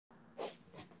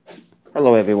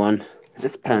Hello everyone,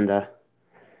 it's Panda.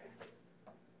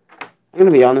 I'm gonna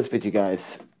be honest with you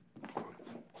guys.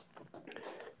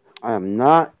 I am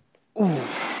not ooh,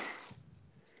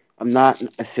 I'm not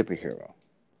a superhero.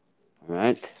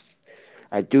 Alright?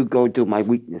 I do go through my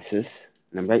weaknesses,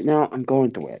 and right now I'm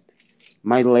going through it.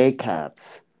 My leg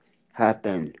calves have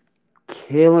been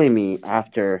killing me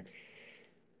after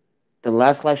the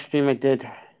last live stream I did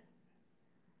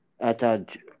at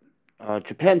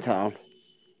Japantown.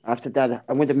 After that,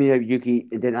 I went to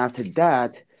Miyayuki, and then after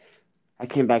that, I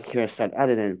came back here and started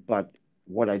editing. But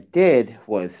what I did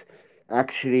was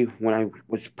actually when I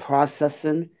was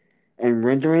processing and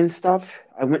rendering stuff,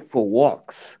 I went for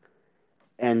walks,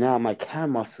 and now my calf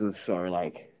muscles are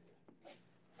like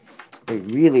they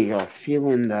really are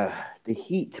feeling the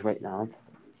heat right now.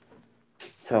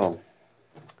 So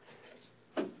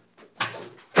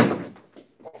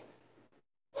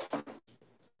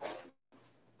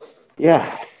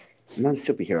yeah, I'm not a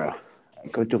superhero. I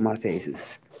go through my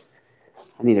phases.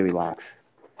 I need to relax.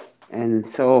 And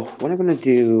so what I'm gonna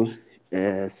do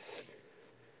is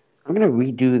I'm gonna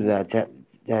redo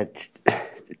that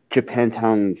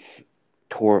Japantown's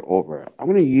tour over. I'm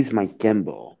gonna use my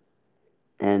gimbal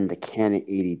and the Canon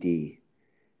 80D.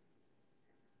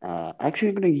 Actually,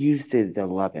 I'm gonna use the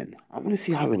 11. I want to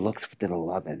see how it looks with the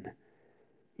 11.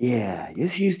 Yeah,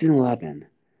 just use the 11.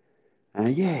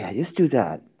 Yeah, just do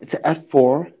that. It's an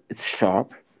f4. It's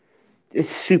sharp. It's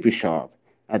super sharp.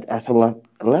 At f11,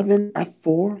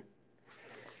 f4,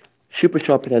 super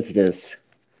sharp as it is.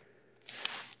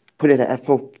 Put it at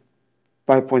f4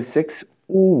 5.6.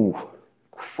 Ooh,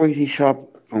 crazy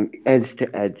sharp from edge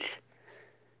to edge.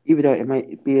 Even though it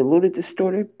might be a little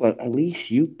distorted, but at least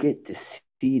you get to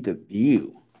see the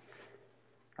view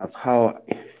of how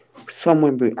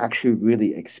someone would actually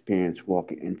really experience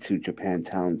walking into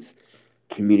Japantown's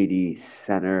community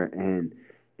center and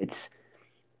its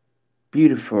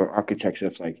beautiful architecture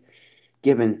of like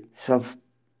giving self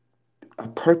a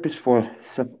purpose for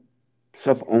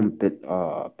self-owned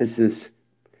business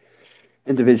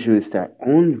individuals that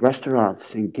own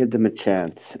restaurants and give them a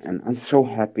chance. And I'm so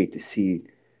happy to see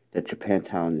that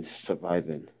Japantown is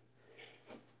surviving.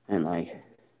 And like,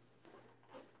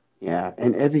 yeah,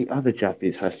 and every other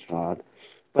Japanese restaurant.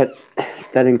 But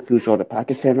that includes all the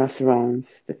Pakistan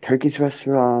restaurants, the Turkish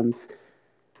restaurants,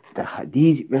 the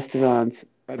Hadith restaurants,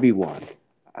 everyone.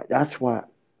 That's why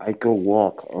I go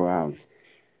walk around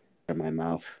in my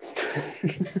mouth.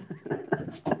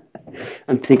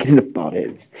 I'm thinking about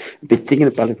it. I've been thinking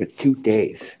about it for 2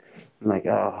 days. I'm like,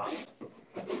 oh,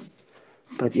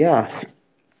 but yeah,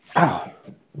 oh,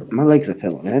 my legs are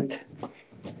feeling it,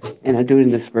 and I'm doing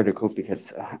this vertical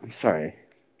because I'm sorry.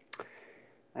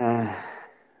 Uh,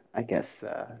 I guess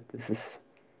this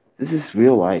is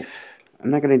real life. I'm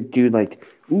not gonna do like,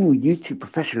 ooh, YouTube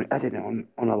professional editing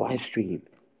on a live stream.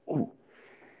 Ooh,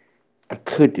 I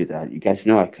could do that. You guys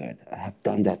know I could. I have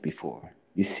done that before.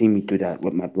 You see me do that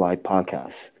with my blind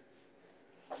podcast.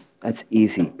 That's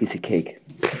easy, piece of cake.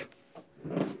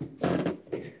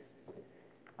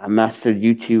 I mastered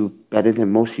YouTube better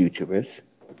than most YouTubers.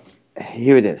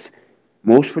 Here it is.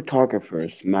 Most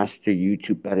photographers master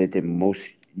YouTube better than most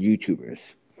YouTubers.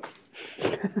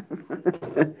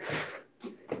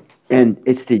 And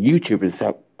it's the YouTubers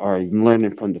that are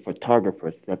learning from the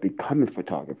photographers that becoming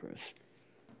photographers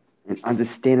and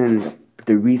understanding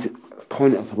the reason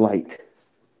point of light.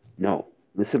 No,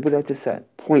 listen what I just said.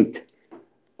 Point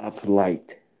of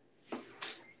light.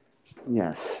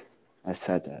 Yes, I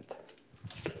said that.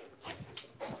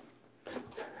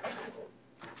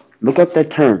 Look up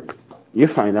that term. You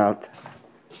find out.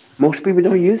 Most people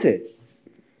don't use it.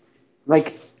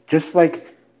 Like just like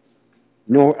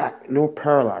no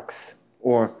parallax.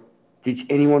 Or did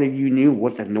any one of you knew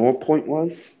what the null point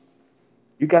was?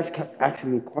 You guys kept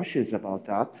asking me questions about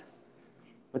that.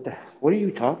 What are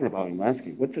you talking about in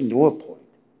landscape? What's a null point?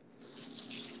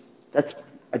 That's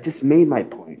I just made my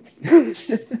point.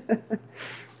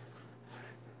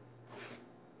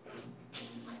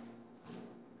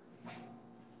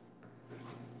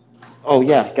 Oh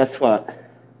yeah, guess what?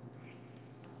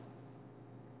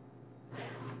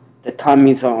 The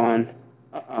timings are on.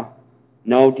 Uh-uh.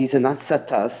 No, these are not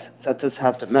setas. Setas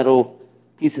have the metal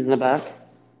pieces in the back.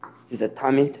 These are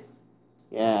timing.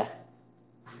 Yeah.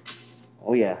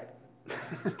 Oh yeah.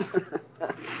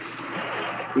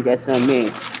 You guys know me.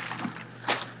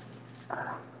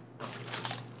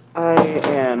 I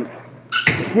am.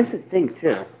 Here's the thing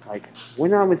too. Like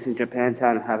when I was in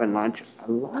Japantown having lunch,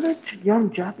 a lot of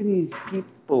young Japanese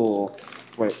people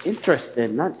were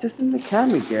interested, not just in the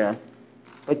camera gear,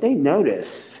 but they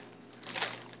noticed.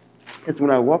 Because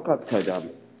when I walk up to them,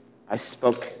 I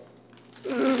spoke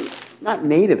Not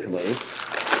natively,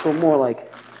 but more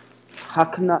like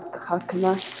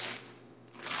Hakana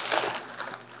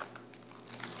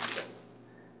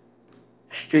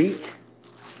Street.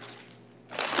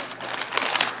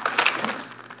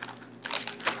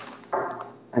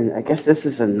 And I guess this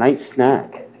is a night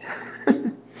snack.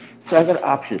 So I got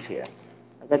options here.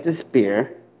 I got this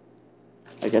beer.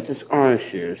 I got this orange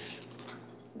juice.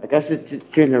 I got this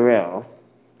ginger ale.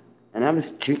 And I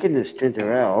was drinking this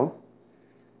ginger ale,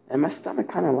 and my stomach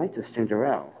kind of liked this ginger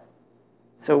ale.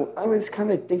 So I was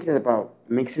kind of thinking about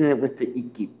mixing it with the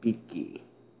iki.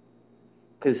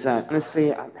 Because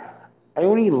honestly, I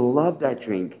only love that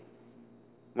drink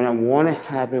when I want to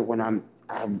have it when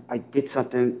I did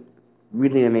something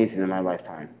really amazing in my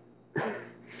lifetime.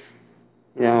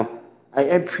 You know, I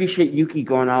appreciate Yuki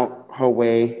going out her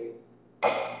way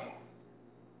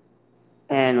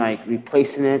and like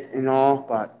replacing it and all,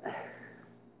 but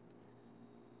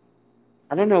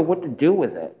I don't know what to do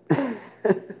with it.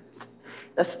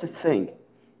 That's the thing.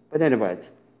 But anyways,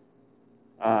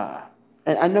 and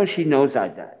I know she knows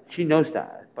that. She knows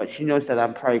that, but she knows that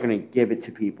I'm probably gonna give it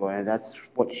to people, and that's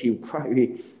what she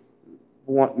probably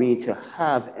want me to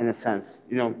have in a sense,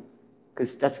 you know,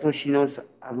 because that's what she knows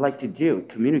I like to do,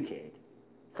 communicate.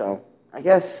 So I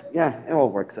guess, yeah, it all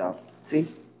works out. See,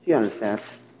 she understands.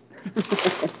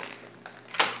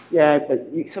 Yeah, but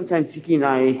sometimes Yuki and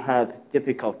I have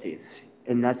difficulties,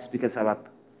 and that's because of,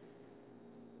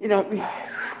 you know,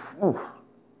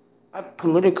 our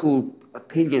political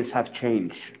opinions have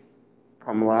changed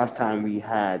from last time we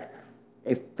had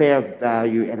a fair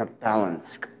value and a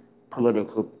balanced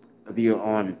political view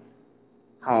on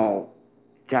how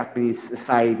Japanese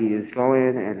society is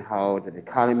going and how the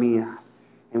economy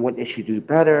and what they should do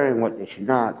better and what they should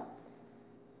not.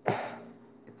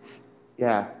 It's,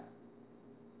 yeah.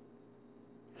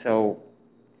 So,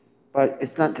 but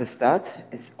it's not just that.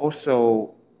 It's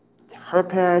also her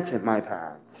parents and my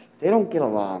parents. They don't get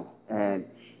along, and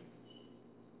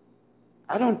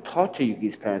I don't talk to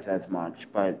Yuki's parents as much.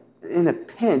 But in a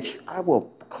pinch, I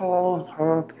will call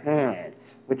her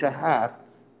parents, which I have.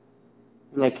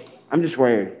 Like, I'm just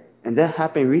worried. And that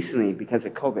happened recently because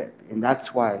of COVID. And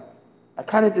that's why I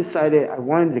kind of decided I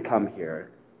wanted to come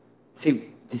here to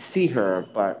see her,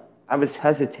 but I was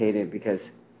hesitating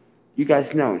because you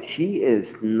guys know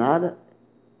she's not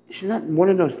one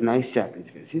of those nice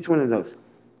Japanese girls. She's one of those,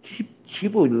 she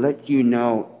will let you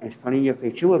know in front of your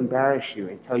face. She will embarrass you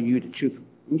and tell you the truth.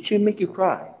 And she'll make you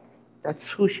cry. That's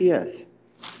who she is.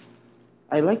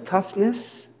 I like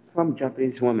toughness from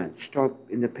Japanese women, strong,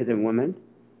 independent women,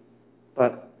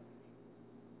 but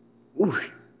ooh,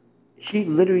 she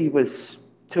literally was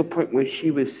to a point where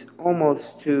she was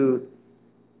almost to.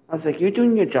 I was like, "You're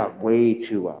doing your job way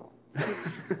too well."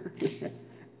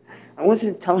 I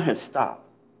wasn't telling her to stop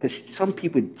because some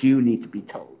people do need to be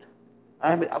told.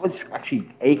 I was actually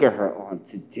egging her on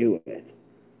to do it.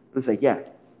 I was like, "Yeah,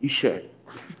 you should."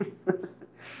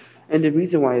 And the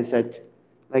reason why is that,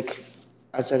 like,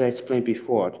 as I explained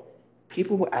before,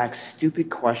 people will ask stupid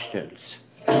questions.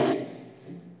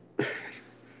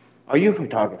 Are you a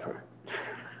photographer?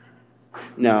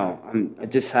 No, I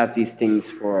just have these things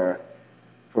for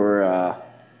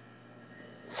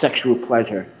sexual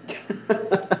pleasure.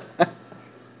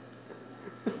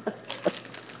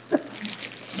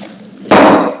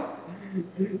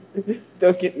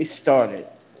 Don't get me started.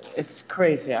 It's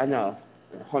crazy, I know.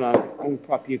 Hold on, I'm gonna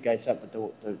prop you guys up with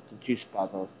the juice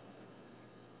bottle.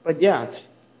 But yeah,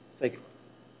 it's like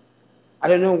I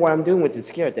don't know what I'm doing with this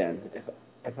gear then.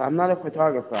 If I'm not a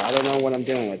photographer, I don't know what I'm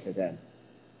doing with it then.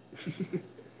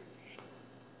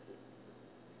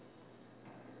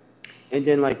 And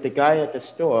then like the guy at the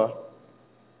store,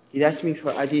 he asked me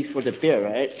for ID for the beer,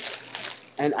 right?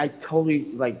 And I totally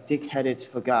like dickheaded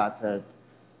forgot that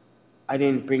I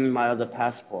didn't bring my other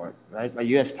passport, right? My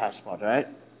U.S. passport, right?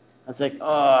 I was like,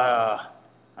 oh,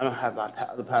 I don't have my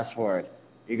other passport.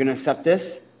 You're gonna accept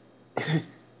this?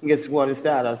 He goes, what is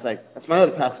that? I was like, that's my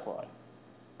other passport.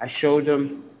 I showed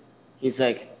him. He's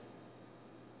like,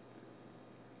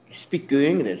 you speak good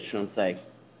English. And I was like,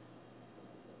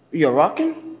 you're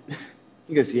rocking?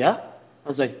 He goes, yeah. I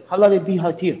was like, how long it be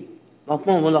hot here?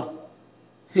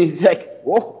 He's like,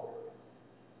 whoa,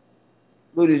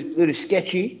 little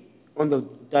sketchy on the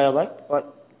dialect,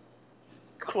 but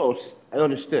close. I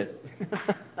understood.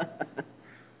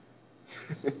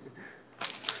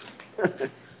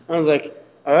 I was like,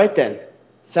 all right then,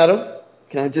 Sato,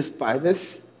 can I just buy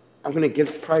this? I'm gonna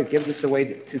probably give this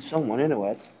away to someone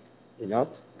anyway, you know.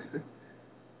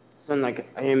 So like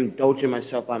I am indulging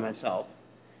myself by myself.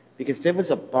 because there was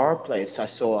a bar place I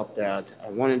saw up there. I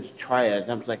wanted to try it,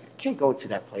 and I was like, I can't go to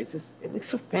that place. It looks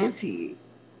so fancy.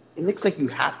 It looks like you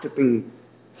have to bring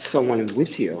someone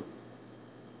with you.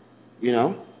 You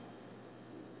know,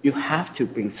 you have to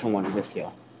bring someone with you.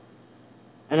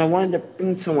 And I wanted to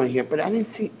bring someone here, but I didn't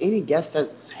see any guests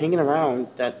that's hanging around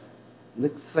that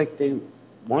looks like they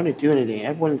want to do anything.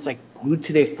 Everyone's like glued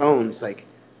to their phones. Like,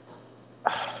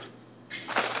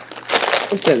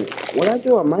 listen, what I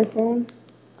do on my phone,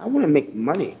 I want to make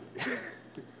money.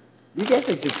 You guys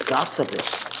are just gossiping.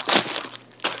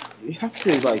 You have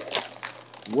to like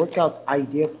work out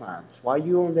idea plans. Why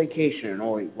you on vacation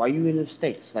or why you in the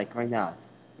States like right now?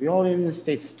 We all in the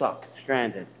States stuck,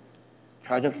 stranded.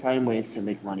 Try to find ways to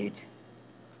make money.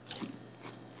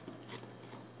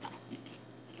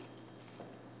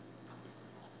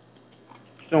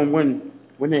 So when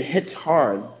it hits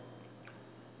hard,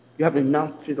 you have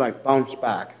enough to like bounce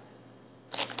back.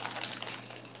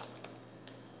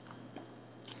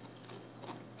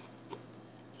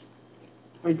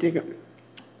 What do you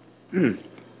think?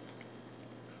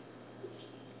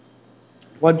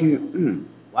 What do you?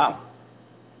 Wow.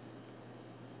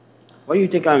 What do you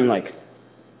think I'm like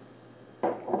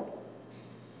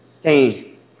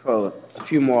staying for a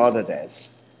few more other days?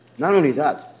 Not only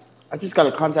that, I just got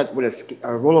a contact with a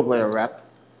rollerblader rep.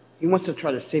 He wants to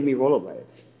try to save me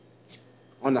rollerblades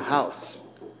on the house.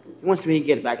 He wants me to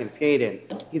get back in skating.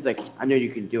 He's like, I know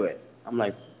you can do it. I'm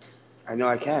like, I know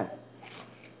I can.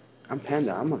 I'm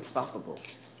Panda. I'm unstoppable.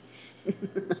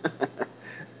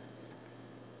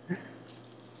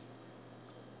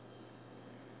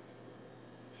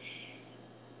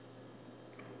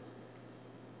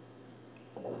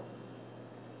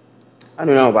 I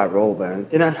don't know about rollerblading.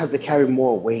 Then I have to carry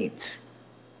more weight.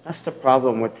 That's the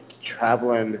problem with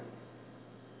traveling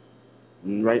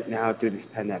right now through this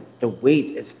pandemic. The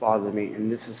weight is bothering me,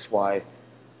 and this is why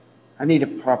I need to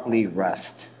properly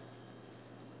rest.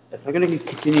 If I'm going to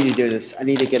continue to do this, I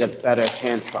need to get a better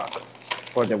hand truck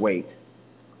for the weight.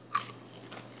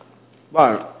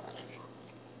 But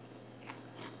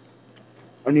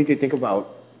I need to think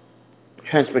about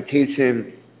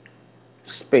transportation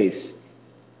space.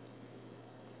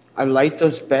 I like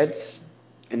those beds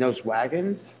and those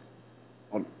wagons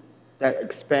that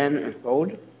expand and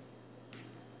fold,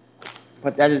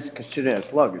 but that is considered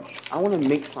as luggage. I want to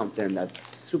make something that's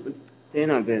super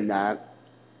thinner than that,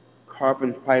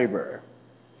 carbon fiber.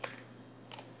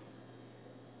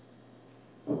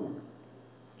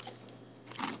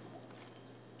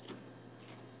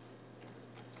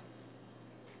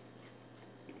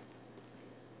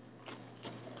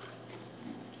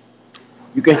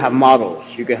 You can have models.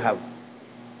 You can have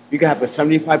a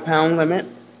 75-pound limit.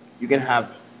 You can have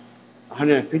a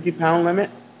 150-pound limit.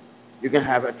 You can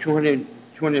have a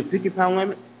 250-pound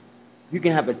limit. You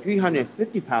can have a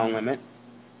 350-pound limit.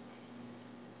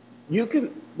 You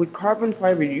can, with carbon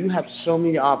fiber, you have so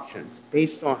many options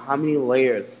based on how many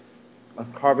layers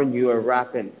of carbon you are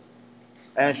wrapping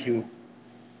as you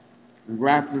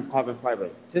wrap with carbon fiber.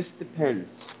 This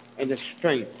depends and the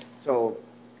strength. So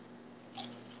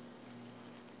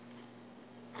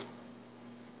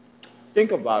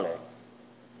think about it.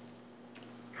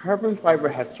 Carbon fiber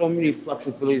has so many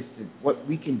flexibilities to what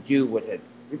we can do with it.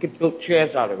 We can build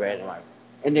chairs out of it, like,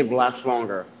 and they last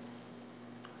longer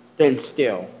than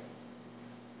steel.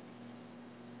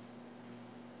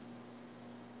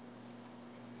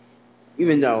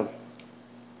 Even though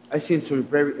I've seen some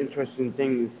very interesting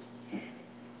things,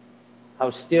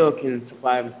 how steel can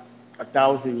survive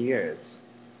 1,000 years.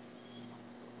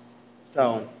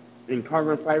 So in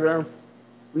carbon fiber,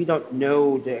 we don't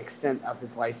know the extent of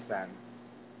its lifespan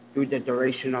through the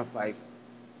duration of like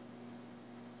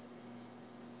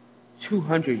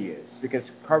 200 years,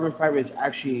 because carbon fiber is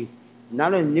actually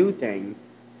not a new thing,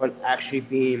 but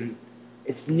actually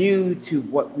it's new to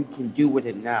what we can do with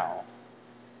it now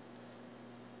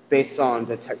based on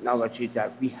the technology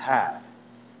that we have.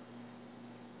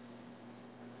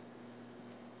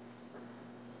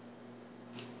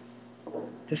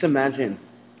 Just imagine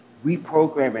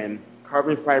reprogramming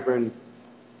carbon fiber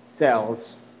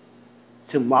cells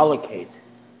to molecate,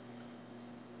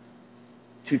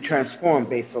 to transform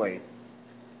basically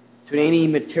to any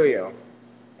material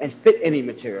and fit any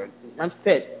material. Not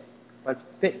fit, but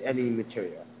fit any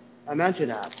material. Imagine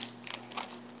that.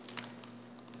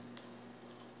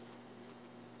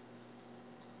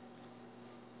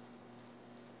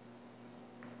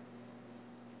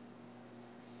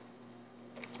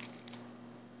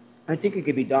 I think it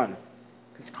could be done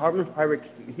because carbon fiber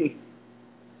can be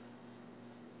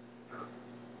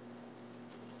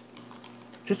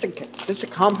just the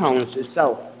compounds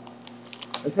itself.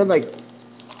 I feel like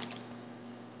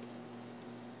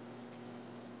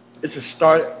it's a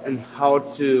start in how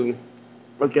to,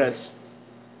 I guess,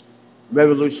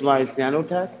 revolutionize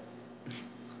nanotech.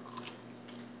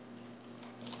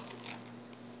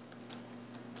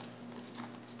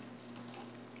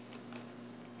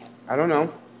 I don't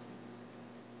know,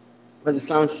 but it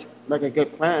sounds like a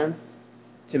good plan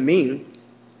to me.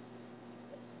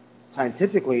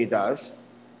 Scientifically, it does.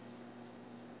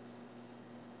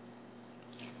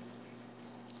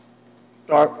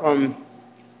 Start from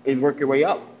and work your way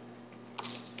up.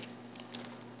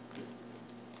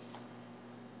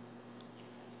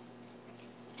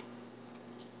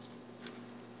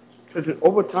 Because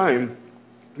over time,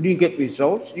 when you get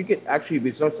results, you get actually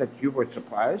results that you were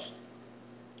surprised.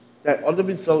 That other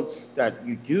results that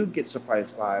you do get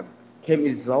surprised by can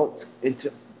result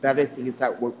into better things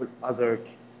that work with other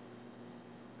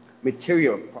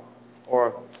material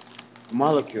or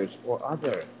molecules or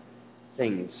other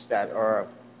things that are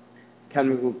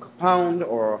chemical compound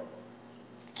or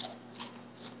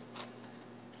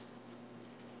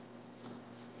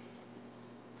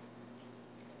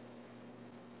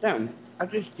damn, I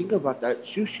just think about that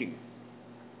sushi.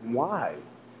 Why?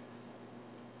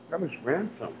 That was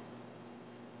ransom.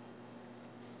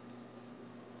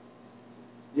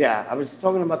 Yeah, I was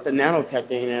talking about the nanotech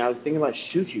thing and I was thinking about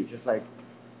sushi, just like,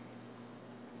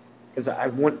 because I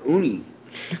want uni.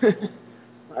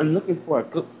 I'm looking for a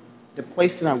good, the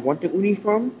place that I want the uni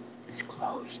from is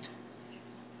closed.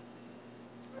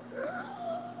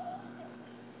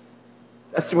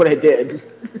 That's what I did.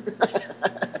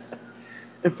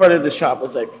 In front of the shop, I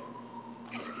was like,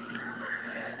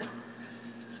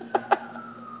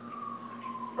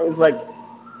 I was like,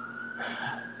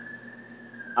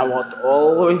 I walked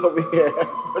all the way over here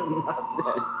for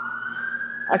nothing.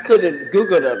 I could have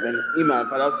Googled them and emailed,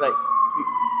 but I was like,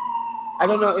 I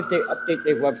don't know if they update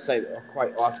their website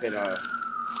quite often or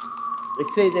they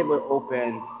say they were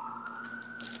open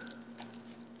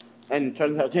and it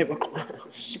turns out they were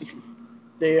closed.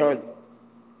 They are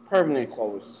permanently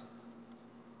closed.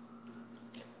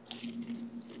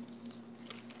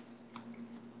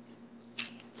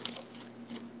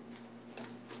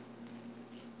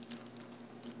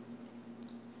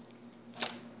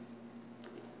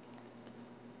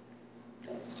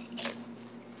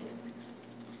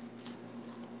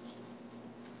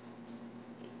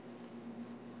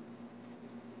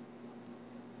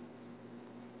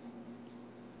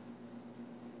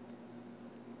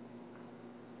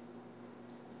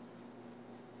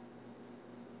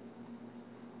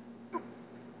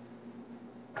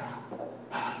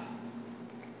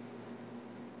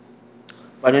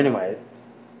 But anyway,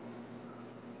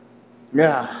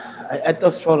 yeah, I add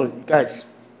those photos. You guys,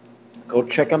 go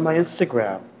check out my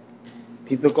Instagram.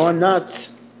 People going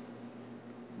nuts.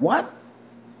 What?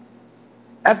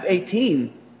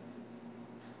 F-18?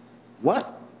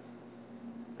 What?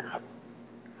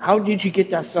 How did you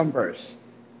get that sunburst?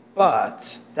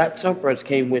 But that sunburst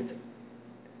came with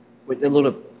a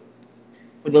little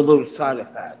with a little side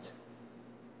effect.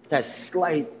 That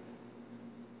slight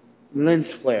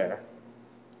lens flare.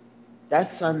 That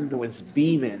sun was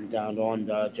beaming down on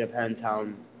the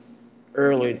Japantown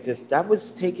earlier. That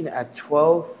was taken at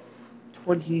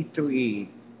 12:23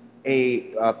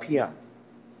 p.m.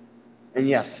 And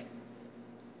yes,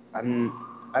 I'm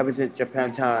I was at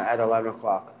Japantown at 11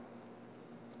 o'clock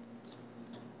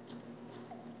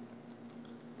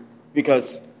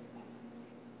because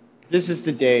this is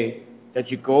the day that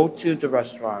you go to the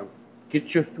restaurant,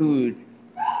 get your food,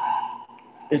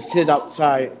 and sit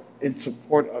outside in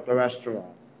support of the restaurant.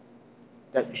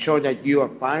 That show that you are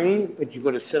buying, but you're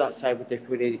going to sit outside with the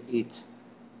food and eat.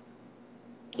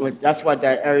 That's why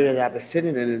that area that I was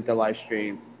sitting in the live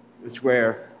stream is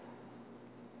where,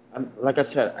 like I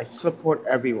said, I support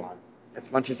everyone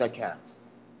as much as I can.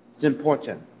 It's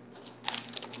important.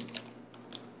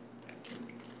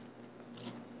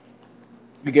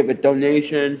 You give a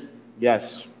donation,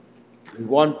 yes. You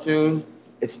want to,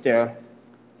 it's there.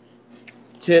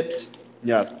 Tips,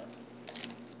 yes.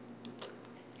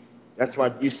 That's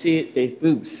why you see it, they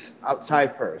booths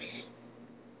outside first.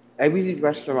 Every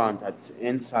restaurant that's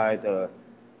inside the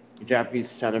Japanese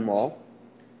Center Mall,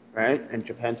 right, in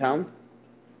Japantown,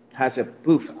 has a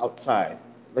booth outside.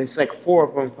 It's like 4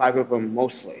 of them, 5 of them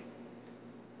mostly.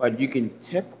 But you can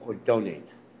tip or donate.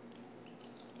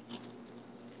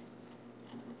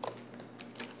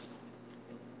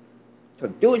 So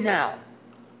do it now.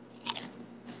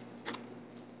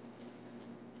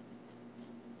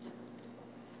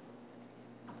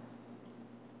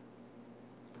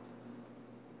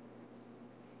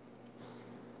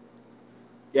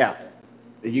 Yeah.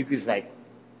 The Yuki's like,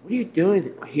 what are you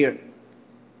doing here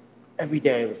every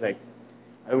day? I was like,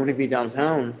 I don't want to be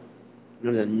downtown.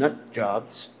 The nut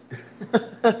jobs.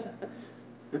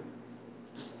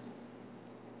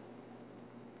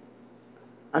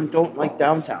 I don't like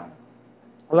downtown.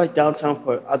 I like downtown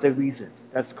for other reasons.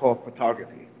 That's called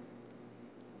photography.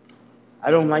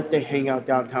 I don't like to hang out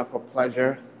downtown for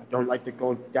pleasure. I don't like to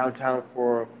go downtown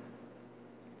for,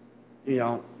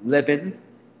 living,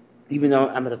 even though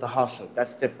I'm at the hostel.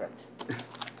 That's different.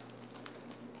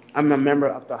 I'm a member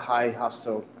of the High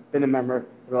Hostel. I've been a member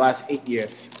for the last 8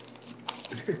 years.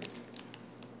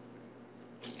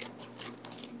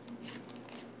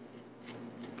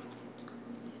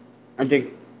 I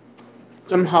think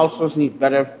some hostels need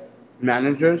better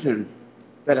managers and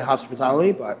better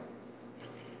hospitality, but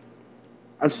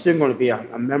I'm still going to be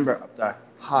a member of the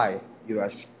High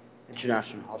U.S.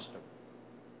 International Hostel.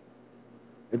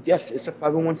 And yes, it's a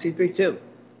 501c3 too.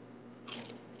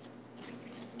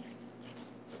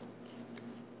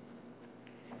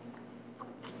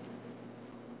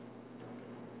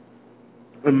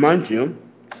 And mind you,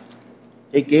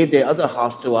 they gave the other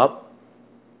hostel up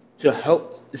to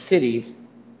help the city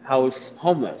house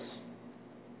homeless.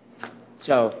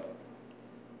 So,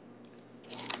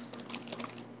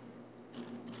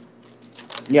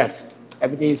 yes,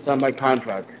 everything is done by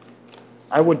contract.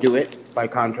 I would do it by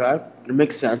contract. It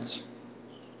makes sense.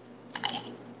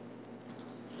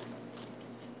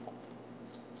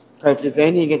 Because if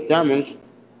anything gets damaged,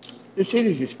 the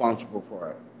city's responsible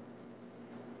for it.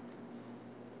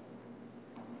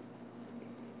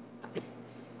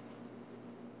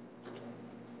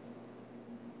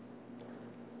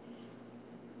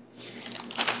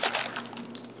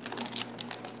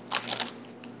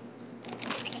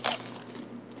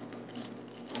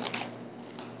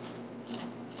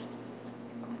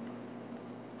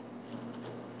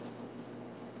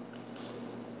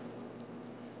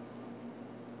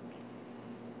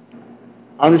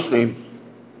 Honestly,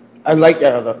 I like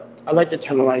the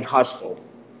Tenderloin Hostel.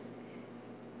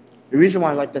 The reason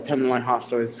why I like the Tenderloin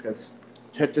Hostel is because,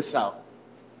 check this out.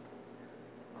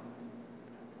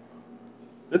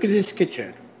 Look at this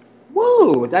kitchen.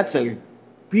 Whoa, that's a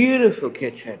beautiful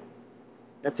kitchen.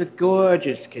 That's a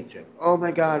gorgeous kitchen. Oh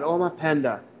my God, oh my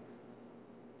panda.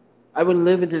 I would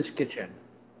live in this kitchen.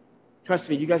 Trust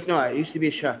me, you guys know I used to be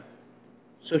a chef.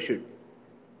 So shoot.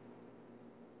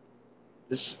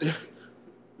 This,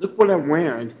 look what I'm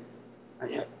wearing.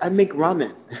 I make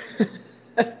ramen.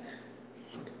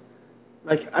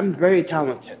 Like, I'm very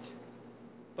talented.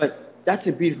 But that's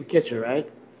a beautiful kitchen,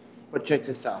 right? But check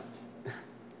this out.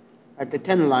 At the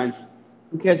Tenderloin,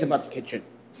 who cares about the kitchen?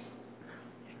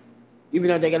 Even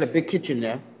though they got a big kitchen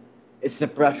there, it's the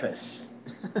breakfast.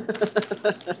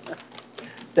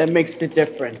 That makes the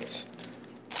difference.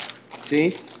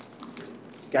 See?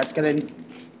 Guys gotta,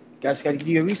 guys gotta do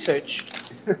your research.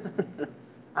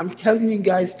 I'm telling you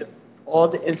guys all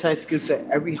the inside scoops of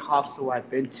every hostel I've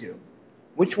been to.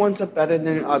 Which ones are better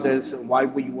than others, and why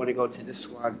would you want to go to this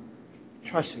one?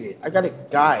 Trust me, I got a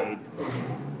guide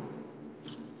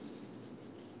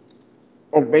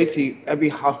on basically every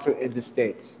hostel in the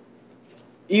States.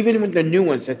 Even with the new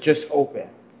ones that just opened.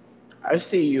 I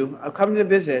see you. I'm coming to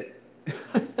visit.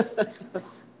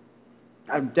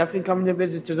 I'm definitely coming to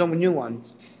visit to some new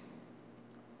ones.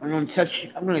 I'm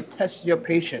gonna test your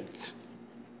patience.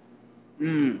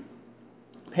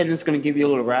 Pedro's gonna give you a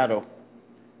little rattle.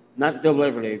 Not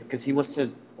deliberately, because he wants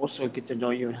to also get to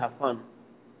know you and have fun.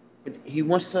 But he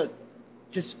wants to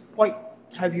just quite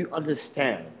have you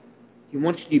understand. He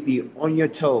wants you to be on your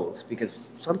toes, because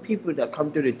some people that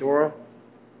come through the door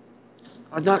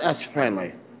are not as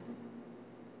friendly.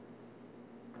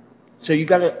 So you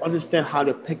gotta understand how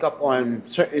to pick up on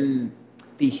certain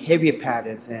behavior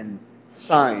patterns and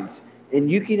signs.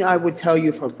 And Yuki and I would tell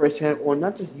you from firsthand, or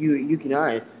not just you, Yuki and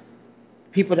I,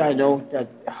 people that I know that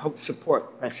help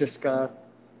support Francesca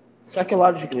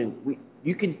psychologically,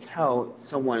 you can tell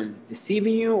someone is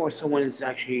deceiving you or someone is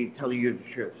actually telling you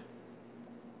the truth.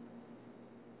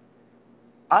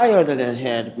 I, on the other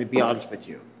hand, would be honest with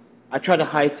you. I try to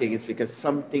hide things because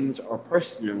some things are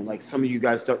personal. Like some of you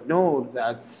guys don't know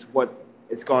that's what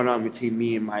is going on between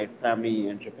me and my family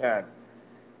in Japan.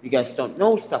 You guys don't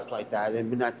know stuff like that. And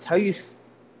when I tell you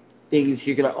things,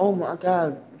 you're gonna, oh my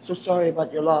God, I'm so sorry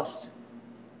about your loss.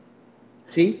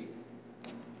 See?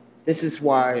 This is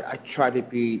why I try to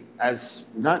be as,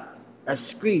 not as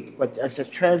discreet, but as I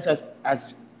try to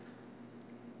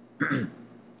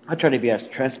be as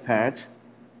transparent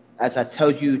as I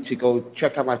tell you to go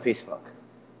check out my Facebook.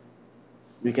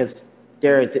 Because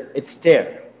it's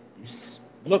there. Just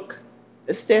look,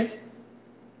 it's there.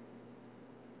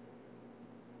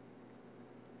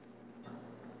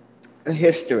 A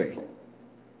history.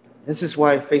 This is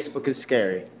why Facebook is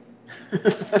scary.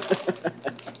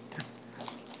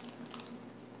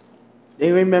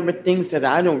 They remember things that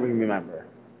I don't remember.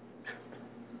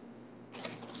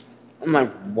 I'm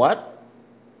like, what?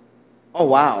 Oh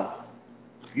wow,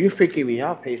 you're freaking me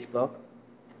out, Facebook.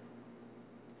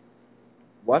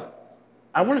 What?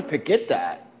 I want to forget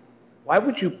that. Why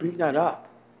would you bring that up?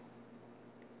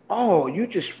 Oh, you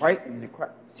just frightened the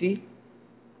crap. See,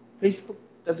 Facebook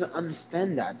doesn't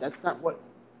understand that. That's not what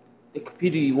the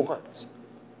community wants.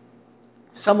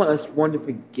 Someone that's want to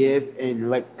forgive and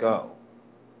let go.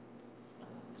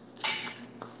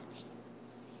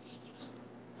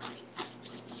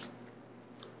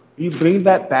 You bring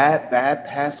back bad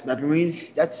past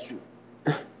memories. That's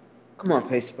come on,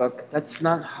 Facebook. That's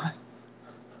not.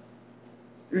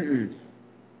 Mm-mm.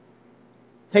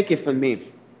 Take it from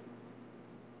me.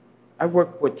 I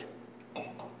work with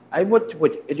I worked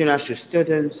with international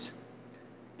students,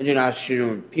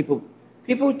 international people,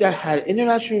 people that had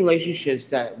international relationships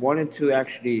that wanted to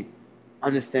actually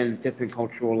understand different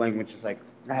cultural languages. Like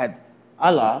I had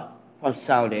Allah from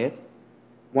Saudi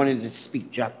wanted to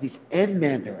speak Japanese and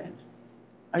Mandarin.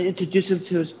 I introduced him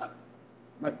to his,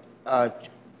 my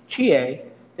Chie,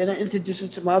 then I introduced him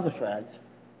to my other friends,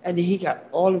 and he got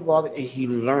all involved and he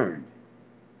learned.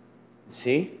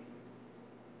 See,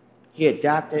 he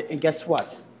adapted, and guess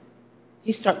what?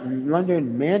 He started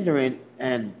learning Mandarin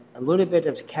and a little bit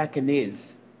of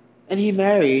Cantonese, and he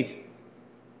married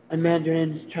a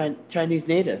Mandarin Chinese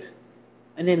native,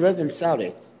 and they live in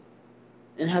Saudi,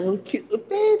 and had a little cute little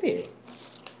baby.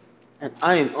 And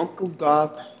I am Uncle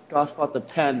Godfather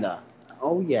Panda.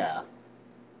 Oh yeah.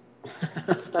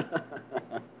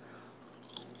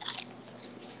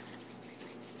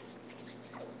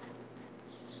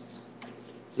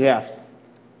 Yeah.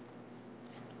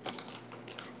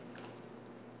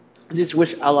 I just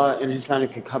wish Allah and his family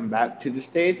could come back to the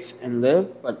States and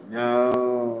live, but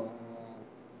no.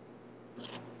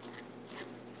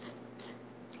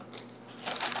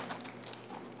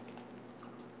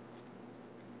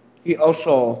 He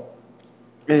also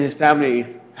and his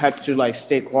family had to like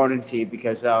stay quarantined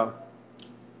because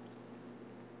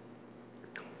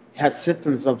he had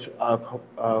symptoms of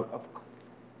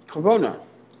corona.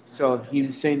 So he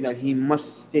was saying that he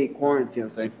must stay quarantined. I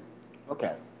was like,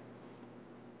 okay,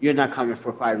 you're not coming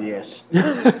for 5 years.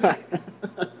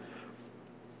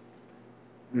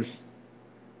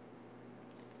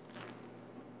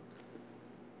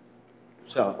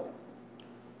 So,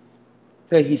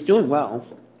 but he's doing well.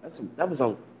 That was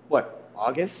on what,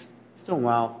 August? He's doing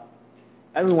well.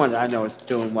 Everyone that I know is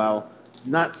doing well.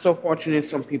 Not so fortunate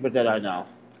some people that I know.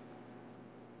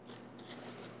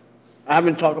 I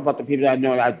haven't talked about the people that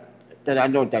I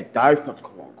know that died from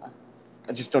corona.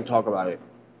 I just don't talk about it.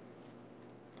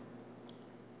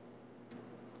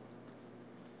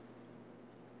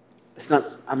 It's not.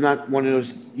 I'm not one of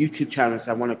those YouTube channels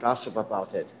that want to gossip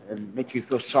about it and make you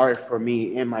feel sorry for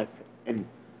me and my and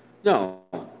no.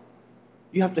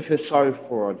 You have to feel sorry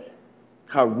for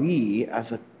how we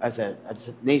as a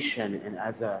nation and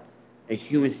as a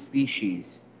human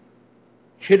species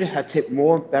should have taken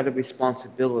more better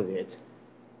responsibility,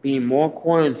 being more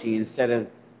quarantined instead of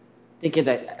thinking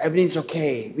that everything's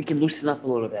okay. We can loosen up a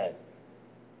little bit.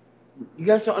 You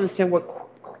guys don't understand what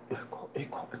you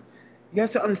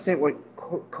guys don't understand what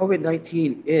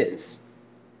COVID-19 is.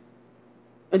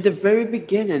 In the very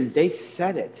beginning, they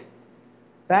said it.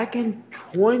 Back in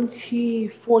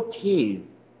 2014,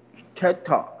 TED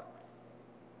Talk.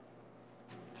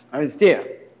 I was there.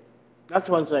 That's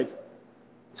why I was like,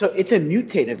 so it's a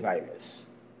mutated virus.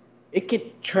 It can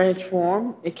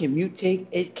transform, it can mutate,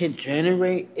 it can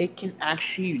generate, it can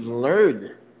actually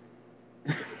learn.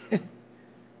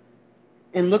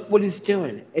 And look what it's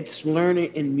doing. It's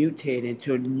learning and mutating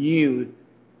into a new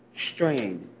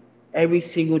strain every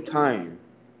single time.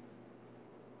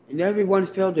 And everyone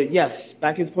felt it. Yes,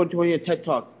 back in 2020 at TED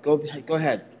Talk. Go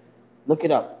ahead. Look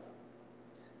it up.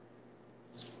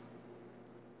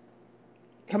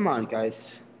 Come on,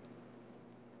 guys.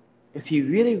 If you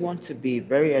really want to be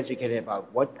very educated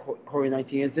about what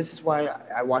COVID-19 is, this is why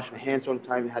I wash my hands all the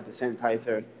time and have the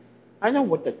sanitizer. I know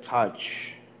what to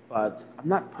touch, but I'm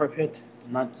not perfect.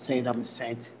 I'm not saying I'm a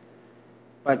saint.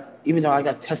 But even though I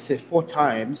got tested 4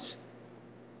 times,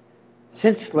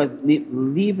 since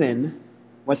leaving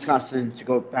Wisconsin to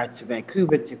go back to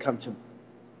Vancouver to come to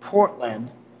Portland,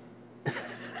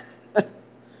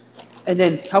 and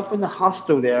then helping the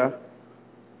hostel there,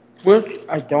 which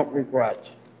I don't regret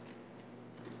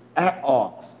at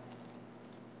all.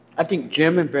 I think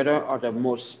Jim and Britta are the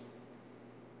most.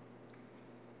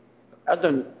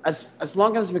 As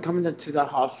long as we're coming to that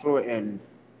hostel and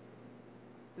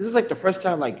This is like the first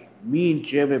time like me and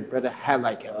Jim and Britta had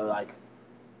like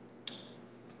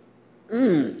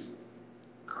mm,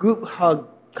 group hug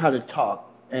kind of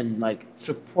talk and like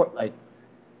support like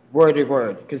word to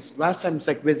word. Because last time it's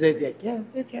like visit, like, yeah,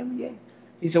 Jim, yeah.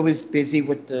 He's always busy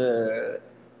with the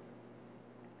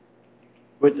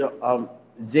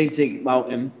Zigzag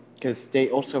Mountain because they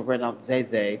also rent out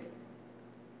Zay.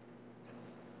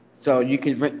 So you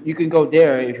can go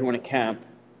there if you want to camp.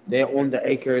 They own the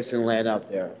acres and land out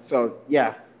there. So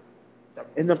yeah,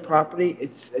 in the property,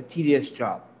 it's a tedious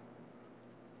job.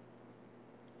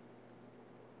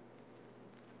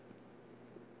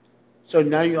 So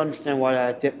now you understand why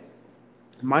I did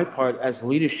my part as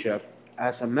leadership,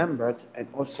 as a member, and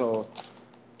also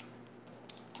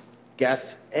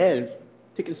guest and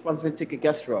ticket sponsor and ticket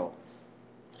guest role.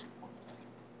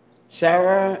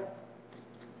 Sarah,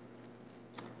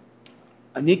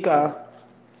 Anika,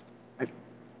 and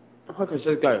okay,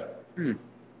 so go. Hmm.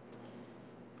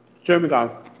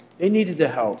 German, they needed the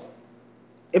help.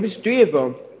 If it's three of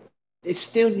them, they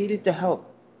still needed the help.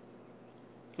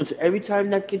 Because every time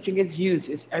that kitchen gets used,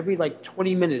 it's every like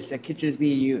 20 minutes that kitchen is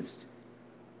being used.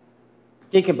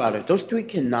 Think about it. Those three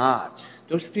cannot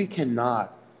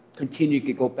continue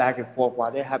to go back and forth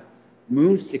while they have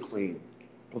rooms to clean,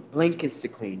 blankets to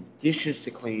clean, dishes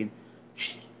to clean,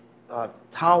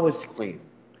 towels to clean,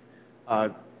 uh,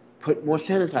 put more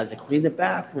sanitizer, clean the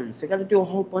bathrooms. They got to do a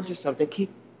whole bunch of stuff. They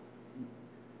keep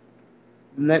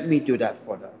let me do that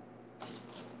for them.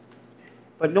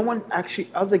 But no one actually,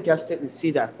 other guests didn't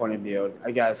see that point of view,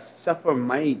 I guess, except for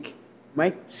Mike.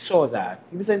 Mike saw that.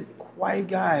 He was a quiet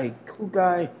guy, cool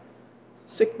guy,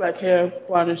 slick back hair,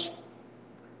 blondish.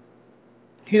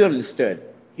 He understood.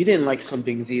 He didn't like some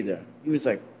things either. He was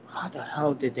like, how the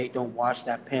hell did they don't wash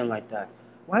that pan like that?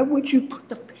 Why would you put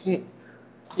the pan?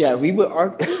 Yeah, we were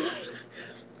arguing.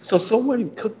 So someone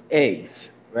cooked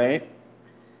eggs, right?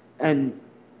 And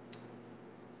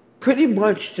pretty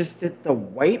much just did the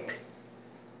wipe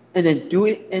and then do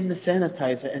it in the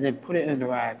sanitizer and then put it in the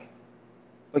rack.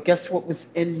 But guess what was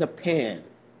in the pan?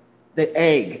 The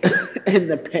egg in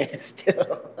the pan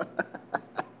still.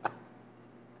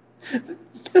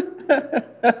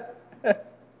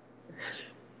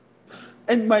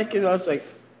 And Mike and I was like,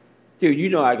 dude, you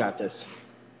know I got this.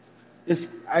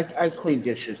 I clean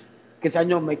dishes. Because I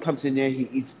know Mike comes in there, he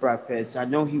eats breakfast. I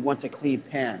know he wants a clean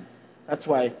pan. That's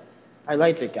why I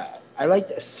like the guy. I like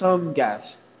some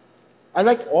guys. I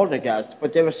liked all the guests,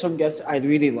 but there were some guests I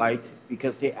really liked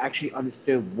because they actually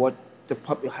understood what the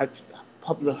public health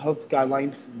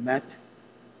guidelines meant.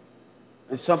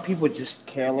 And some people were just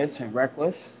careless and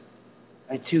reckless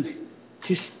and too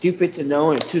stupid to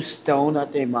know and too stoned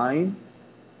out their mind.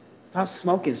 Stop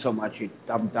smoking so much, you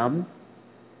dumb dumb.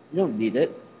 You don't need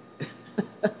it.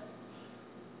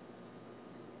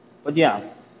 But yeah,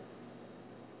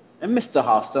 I miss the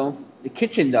hostel. The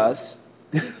kitchen does.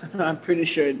 I'm pretty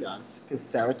sure it does because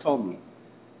Sarah told me.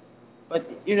 But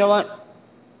you know what?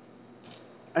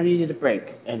 I needed a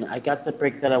break, and I got the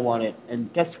break that I wanted.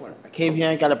 And guess what? I came here,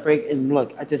 I got a break, and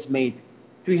look, I just made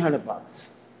 $300.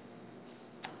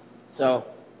 So,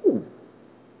 ooh,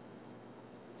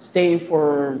 staying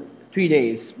for 3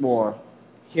 days more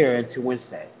here until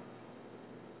Wednesday.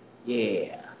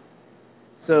 Yeah.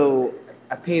 So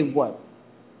I paid what?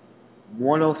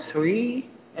 103,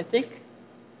 I think,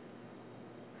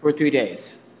 for 3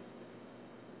 days.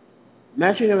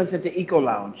 Imagine I was at the Eco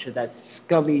Lounge at that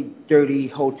scummy, dirty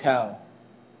hotel.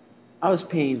 I was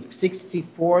paying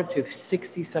 $64 to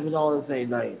 $67 a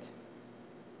night.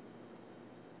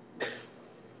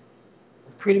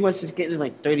 Pretty much just getting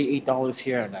like $38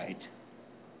 here a night.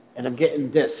 And I'm getting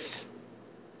this.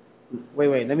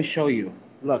 Wait, let me show you.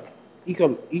 Look,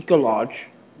 Eco Lodge.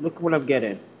 Look what I'm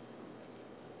getting.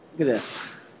 Look at this.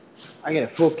 I get a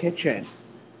full kitchen.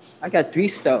 I got 3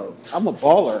 stoves. I'm a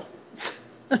baller.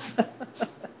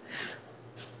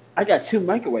 I got 2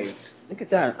 microwaves. Look at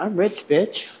that. I'm rich,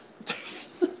 bitch.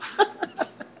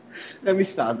 Let me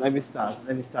stop. Look at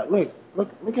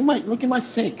my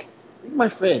sink. Look at my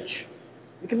fridge.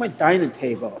 Look at my dining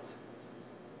table.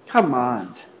 Come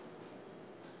on.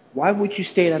 Why would you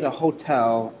stay at a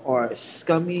hotel or a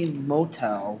scummy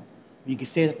motel? You can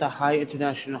stay at the high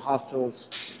international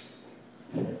hostels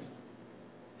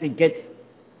and get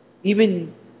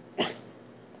even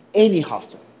any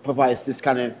hostel provides this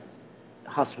kind of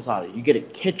hospitality. You get a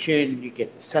kitchen, you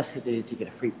get necessities, you get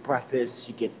a free breakfast,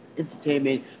 you get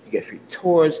entertainment, you get free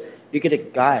tours, you get a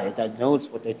guide that knows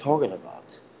what they're talking about.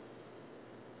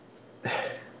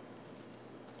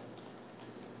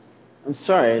 I'm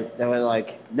sorry that we're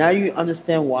like, now you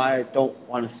understand why I don't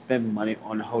want to spend money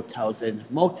on hotels and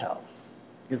motels.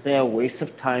 because they are a waste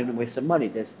of time and waste of money.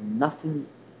 There's nothing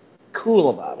cool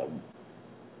about them.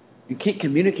 You can't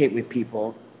communicate with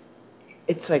people.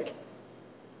 It's like,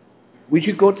 would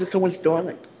you go to someone's door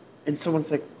like, and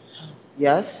someone's like,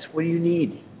 yes, what do you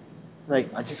need?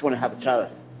 Like, I just want to have a child.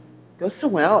 Go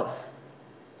somewhere else.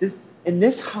 This in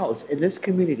this house, in this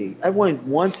community, everyone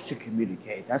wants to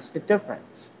communicate. That's the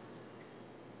difference.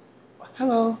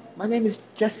 Hello, my name is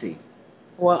Jesse.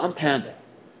 Well, I'm Panda.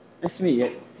 Nice to meet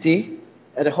you. See?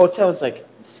 At a hotel, it's like,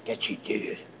 sketchy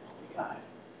dude. Oh my god,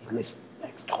 he lives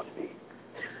next door to me.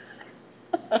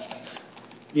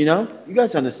 You know? You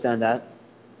guys understand that.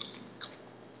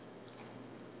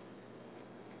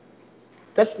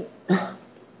 That's.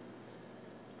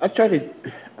 I try to.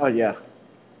 Oh, yeah.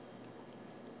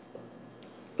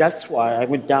 That's why I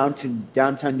went down to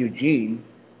downtown Eugene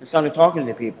and started talking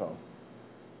to people.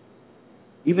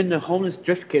 Even the homeless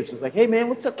drift kids was like, hey man,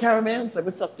 what's up, Caravan? I was like,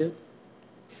 what's up, dude?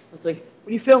 I was like, what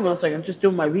are you filming? I was like, I'm just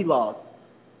doing my vlog.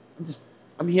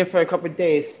 I'm here for a couple of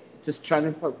days, just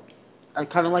trying to, I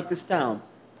kind of like this town.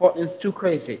 Portland's too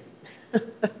crazy. They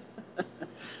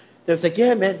was like,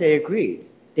 yeah, man, they agreed.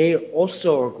 They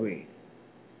also agreed.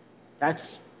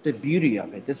 That's the beauty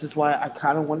of it. This is why I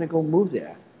kind of want to go move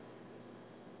there.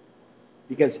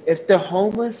 Because if the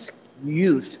homeless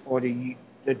youth or the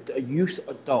youth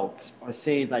adults are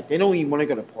saying like they don't even want to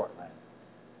go to Portland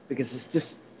because it's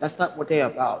just that's not what they're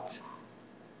about.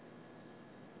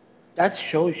 That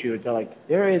shows you that like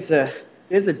there's a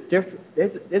different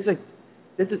there's a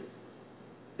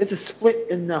split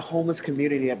in the homeless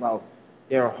community about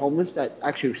there are homeless that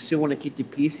actually still want to keep the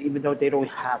peace even though they don't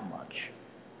have much,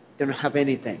 they don't have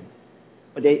anything,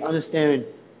 but they understand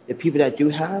the people that do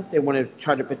have, they want to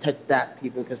try to protect that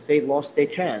people because they lost their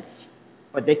chance,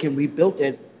 but they can rebuild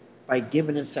it by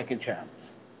giving it a second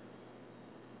chance.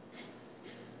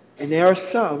 And there are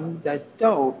some that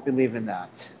don't believe in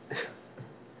that.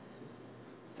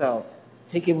 So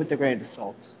take it with a grain of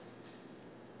salt.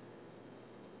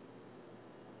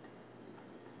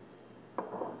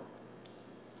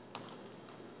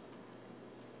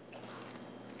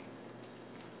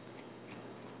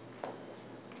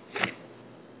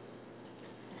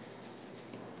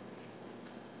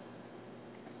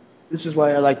 This is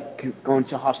why I like going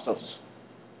to hostels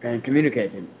and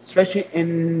communicating, especially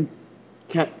in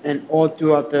and all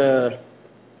throughout the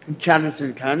channels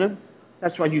in Canada.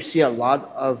 That's why you see a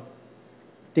lot of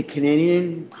the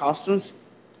Canadian hostels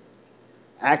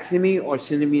asking me or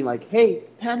sending me like, "Hey,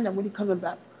 Panda, when are you coming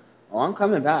back?" Oh, I'm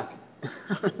coming back.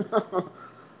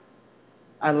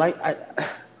 I like I,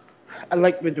 I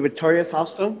like with the Victoria's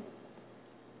hostel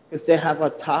because they have a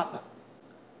top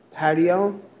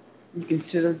patio. You can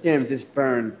sit up there and just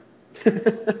burn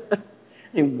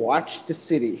and watch the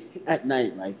city at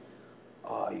night. Like,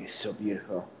 oh, you're so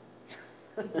beautiful.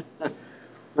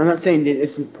 I'm not saying that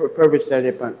it's purpose at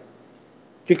it, but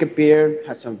drink a beer,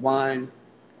 have some wine,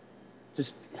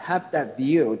 just have that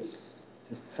view. It's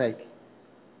just like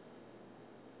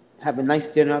have a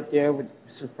nice dinner up there with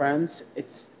some friends.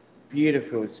 It's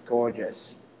beautiful. It's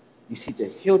gorgeous. You see the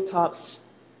hilltops.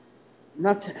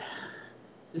 Not.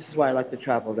 This is why I like to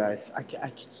travel, guys.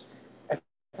 If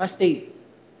I stay,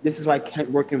 this is why I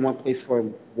can't work in one place for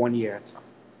 1 year.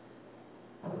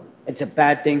 It's a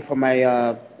bad thing for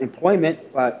my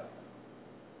employment, but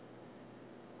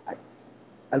I,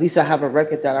 at least I have a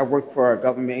record that I work for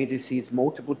government agencies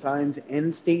multiple times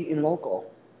in state and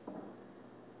local.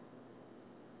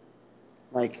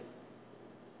 Like,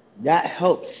 that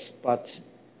helps, but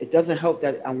it doesn't help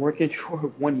that I'm working for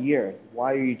 1 year.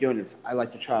 Why are you doing this? I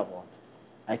like to travel.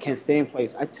 I can't stay in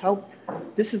place.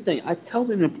 This is the thing, I tell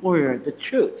the employer the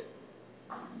truth.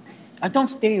 I don't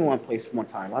stay in one place one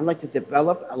time. I like to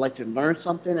develop, I like to learn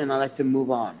something, and I like to move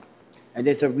on. And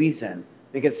there's a reason.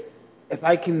 Because if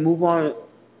I can move on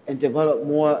and develop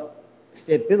more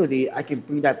stability, I can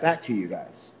bring that back to you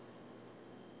guys.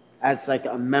 As like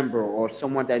a member or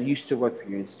someone that used to work for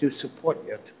you and still support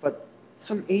you. But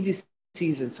some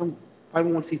agencies and some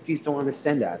 501c3s don't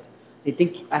understand that. They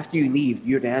think after you leave,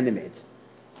 you're the enemy.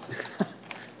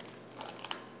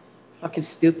 Fucking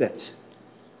stupid.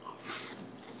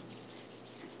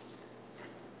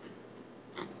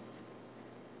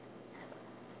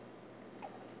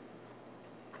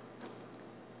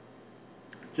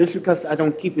 Just because I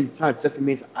don't keep in touch doesn't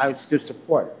mean I still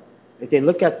support. If they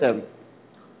look at them,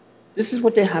 this is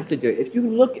what they have to do. If you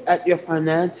look at your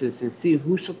finances and see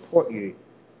who support you,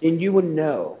 then you will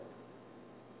know.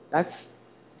 That's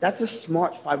that's a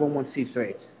smart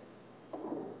 501c3.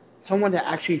 Someone that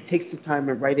actually takes the time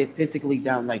and write it physically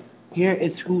down, like here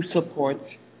is who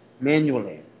supports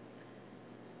manually.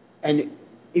 And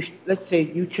if let's say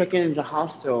you check in the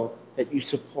hostel that you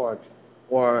support,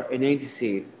 or an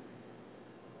agency,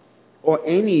 or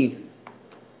any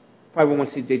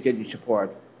 501c that you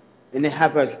support, and they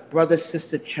have a brother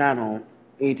sister channel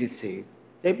agency,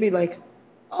 they'd be like,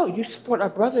 "Oh, you support our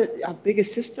brother, our bigger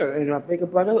sister, and our bigger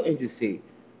brother agency.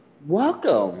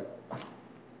 Welcome."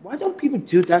 Why don't people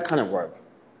do that kind of work?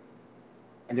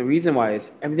 And the reason why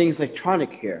is everything's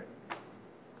electronic here.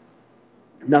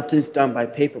 Nothing's done by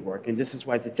paperwork, and this is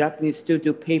why the Japanese still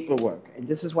do paperwork, and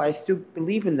this is why I still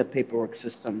believe in the paperwork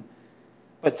system.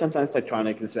 But sometimes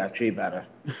electronic is actually better.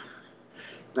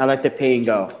 I like to pay and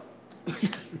go.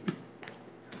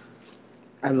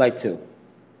 I like to.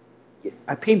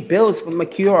 I pay bills with my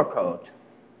QR code.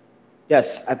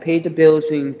 Yes, I paid the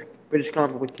bills in British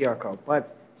Columbia with QR code,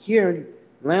 but here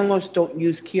landlords don't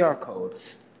use QR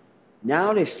codes.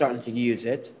 Now they're starting to use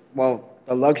it. Well,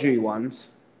 the luxury ones.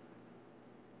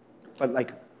 But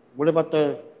like, what about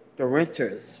the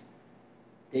renters?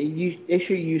 They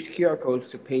should use QR codes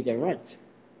to pay their rent.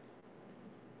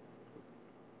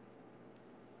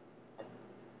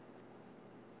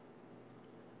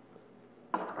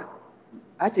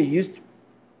 I had to use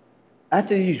I had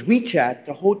to use WeChat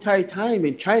the whole entire time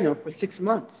in China for 6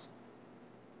 months.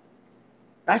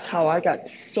 That's how I got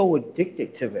so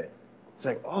addicted to it. It's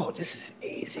like, oh, this is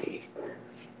easy.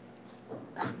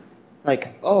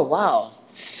 Like, oh wow,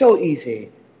 so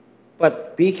easy.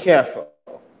 But be careful.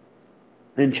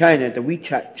 In China, the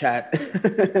WeChat chat,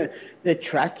 they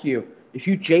track you. If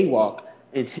you jaywalk,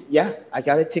 and yeah, I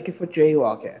got a ticket for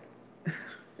jaywalking.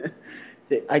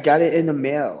 I got it in the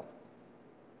mail.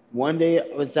 One day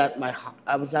I was at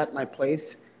my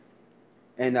place,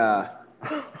 and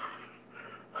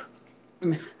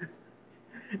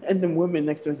and the woman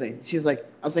next to me was like, she's like,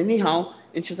 I was like, ni hao,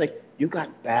 and she's like, you got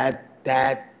bad.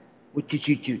 What did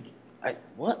you do?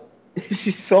 What?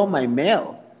 She saw my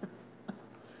mail.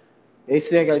 They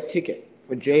said I got a ticket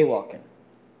for jaywalking,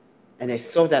 and they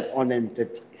saw that on the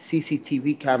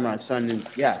CCTV camera. So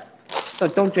yeah, so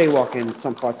don't jaywalk in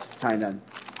some parts of Thailand,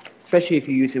 especially if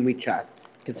you're using WeChat,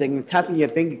 because they can tap in your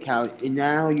bank account, and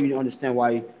now you understand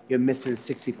why you're missing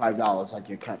 $65 on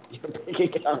your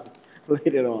bank account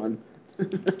later on.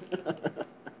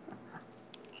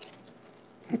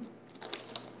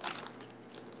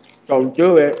 Don't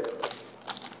do it.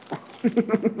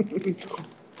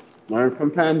 Learn from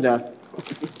Panda.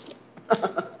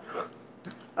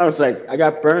 I was like, I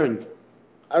got burned.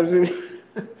 I was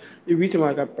the reason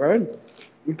why I got burned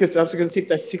because I was going to take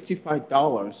that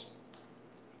 $65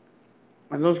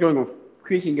 and I was going to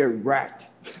freaking get wrecked.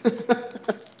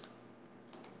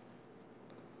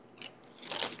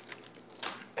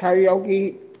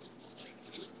 Karaoke.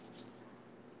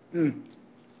 Mm.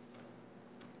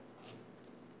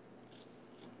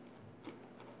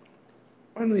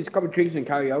 I need a couple drinks in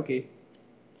karaoke.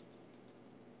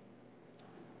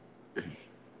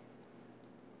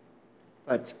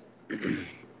 But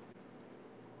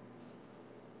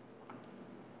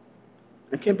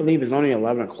I can't believe it's only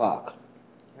 11 o'clock.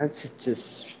 That's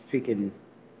just freaking.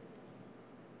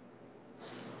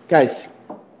 Guys,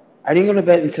 I didn't go to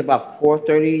bed until about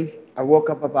 4:30. I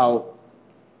woke up about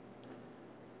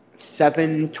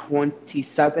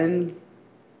 7:27.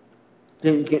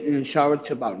 Didn't get in the shower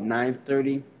till about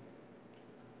 9:30.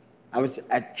 I was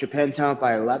at Japantown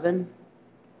by 11.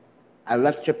 I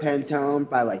left Japantown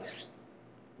by like,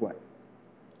 what,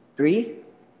 3?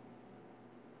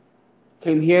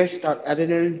 Came here, start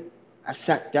editing. I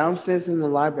sat downstairs in the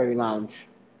library lounge.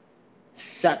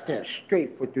 Sat there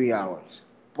straight for 3 hours.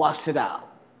 Blasted out.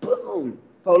 Boom!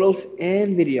 Photos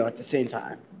and video at the same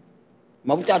time.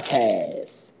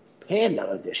 Multitask.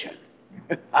 Panda edition.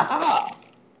 Haha!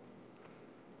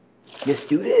 Let's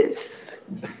do this.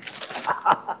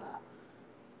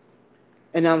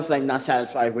 And I was like not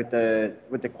satisfied with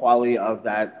the quality of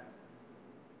that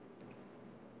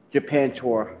Japan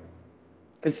tour.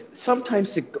 Because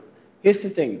sometimes here's the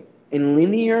thing, in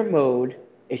linear mode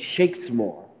it shakes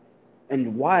more,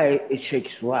 and wide it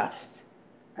shakes less.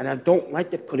 And I don't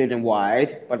like to put it in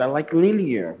wide, but I like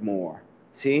linear more.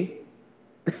 See?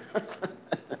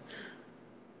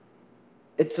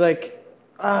 It's like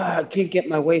I can't get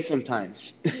my way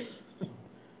sometimes.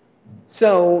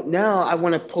 So now I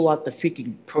want to pull out the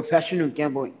freaking professional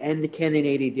gimbal and the Canon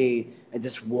 80D and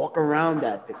just walk around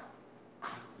that thing.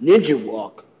 Ninja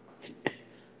walk.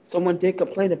 Someone did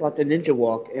complain about the ninja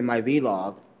walk in my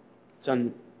vlog.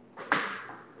 So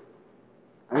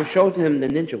I showed him the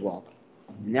ninja walk.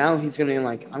 Now he's gonna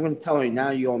like, I'm gonna tell him now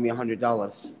you owe me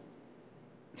 $100.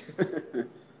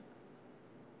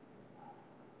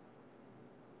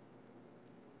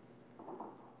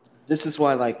 This is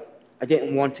why like I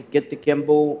didn't want to get the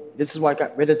gimbal. This is why I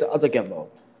got rid of the other gimbal.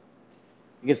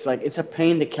 Because like it's a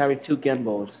pain to carry two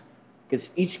gimbals,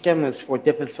 because each gimbal is for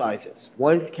different sizes.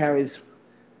 One carries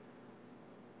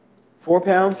 4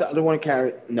 pounds, the other one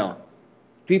carries no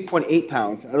 3.8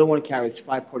 pounds. The other one carries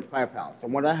 5.5 pounds.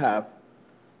 And what I have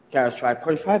carries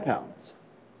 5.5 pounds.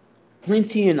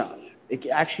 Plenty enough. It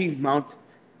can actually mount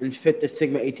and fit the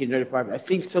Sigma 1835. I've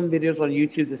seen some videos on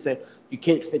YouTube that say you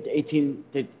can't fit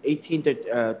the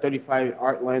 35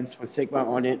 art lens for Sigma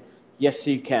on it. Yes,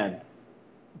 you can.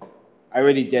 I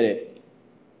already did it.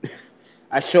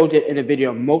 I showed it in a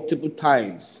video multiple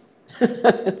times.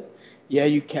 Yeah,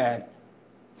 you can.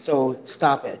 So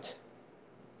stop it.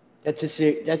 That's just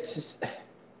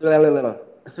blah, blah, blah.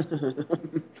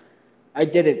 I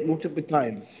did it multiple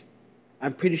times.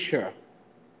 I'm pretty sure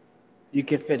you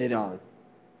can fit it on.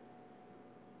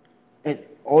 And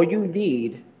all you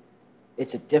need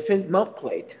is a different mount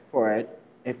plate for it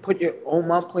and put your own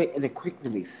mount plate in a quick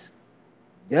release.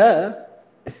 Duh.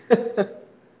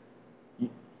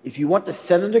 If you want the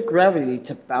center of gravity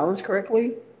to balance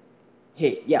correctly,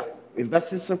 hey, yeah,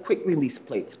 invest in some quick release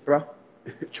plates, bro.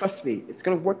 Trust me, it's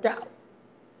gonna work out.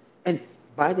 And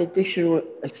buy the additional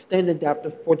extend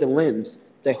adapter for the lens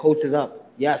that holds it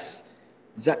up. Yes,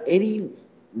 that any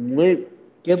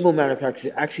gimbal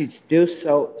manufacturer actually still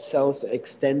sells the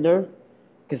extender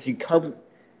because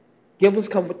gimbals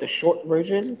come with the short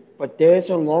version, but there's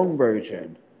a long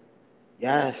version.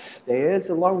 Yes, there is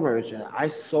a long version. I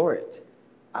saw it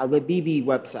on the BB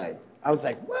website. I was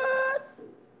like, what?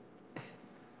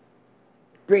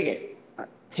 Bring it.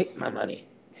 Take my money.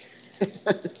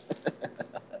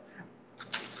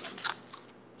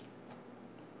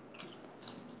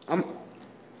 I'm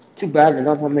too bad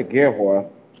enough I'm a gear whore.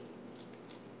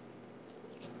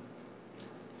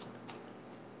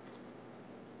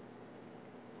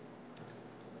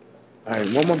 All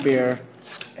right, one more beer,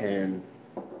 and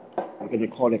I'm gonna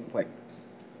call it quick.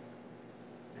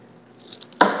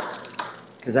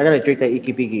 Cause I gotta drink that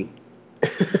Iki Piki.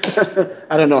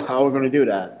 I don't know how we're gonna do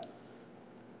that.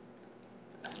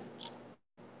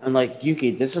 I'm like,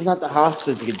 Yuki, this is not the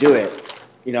hospital to do it.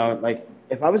 You know, like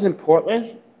if I was in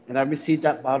Portland and I received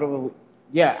that bottle of,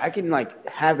 yeah, I can like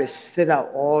have it sit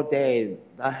out all day and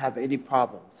not have any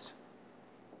problems.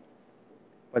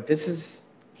 But this is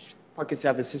fucking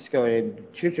San Francisco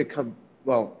and children come,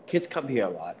 well, kids come here a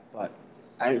lot, but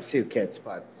I don't see kids,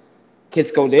 but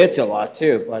kids go there to a lot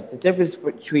too. But the difference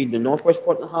between the Northwest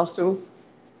Portland Hostel,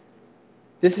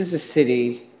 this is a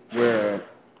city where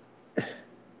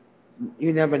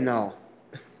you never know.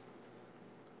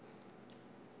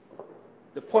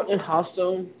 The Portland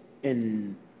Hostel,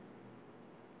 and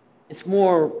it's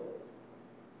more,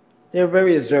 they're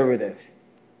very observative.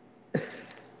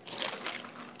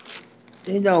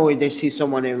 They know when they see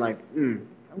someone, they're like,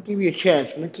 I'll give you a chance.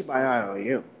 I'm gonna keep my eye on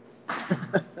you.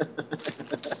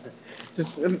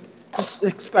 just, um, just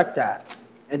expect that.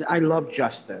 And I love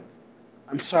Justin.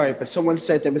 I'm sorry, but someone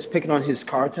said they was picking on his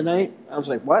car tonight. I was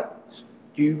like, what?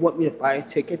 Do you want me to buy a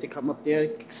ticket to come up there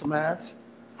and kick some ass?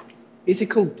 He's a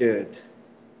cool dude.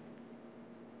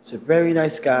 He's a very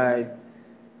nice guy.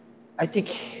 I think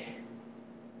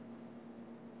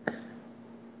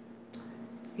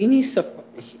he needs to.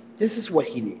 This is what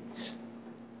he needs.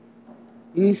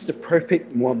 He needs the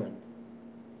perfect woman.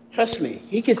 Trust me,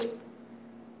 he gets.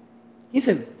 He's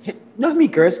a. You know how many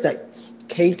girls that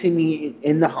came to me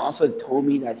in the hospital and told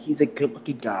me that he's a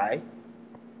good-looking guy?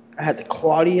 I had the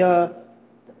Claudia,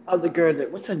 the other girl.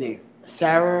 That what's her name?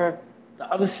 Sarah. The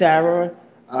other Sarah.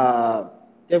 Uh,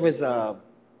 there was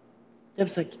There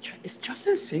was like, is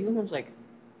Justin single? I was like,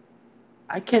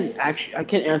 I can't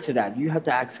answer that. You have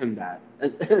to ask him that.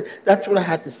 That's what I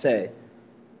had to say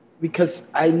because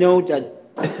I know that,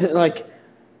 like,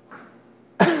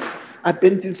 I've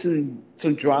been through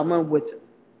some drama with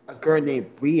a girl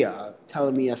named Bria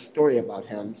telling me a story about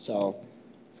him. So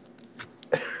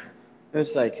it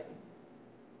was like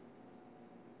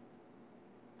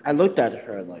I looked at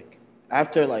her like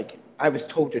after like I was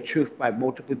told the truth by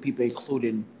multiple people,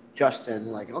 including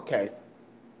Justin. Like, okay,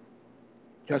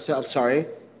 Justin, I'm sorry,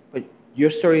 but your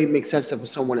story makes sense of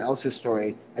someone else's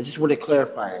story. I just want to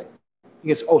clarify it. He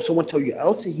goes, oh, someone told you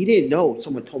else? He didn't know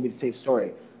someone told me the same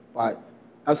story. But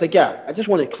I was like, yeah, I just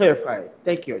want to clarify it.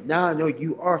 Thank you. Now I know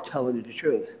you are telling me the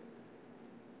truth.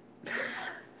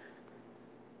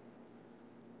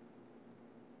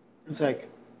 It's like,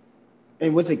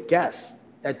 it was a guest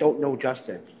that don't know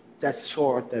Justin that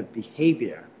saw the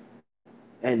behavior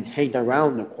and hanged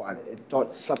around the quad and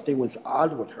thought something was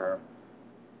odd with her.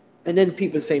 And then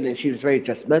people saying that she was very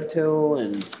judgmental,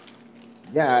 and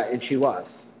yeah, and she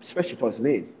was, especially towards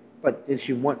me. But then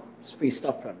she wants free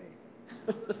stuff from me.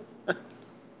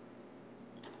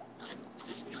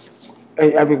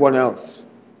 and everyone else.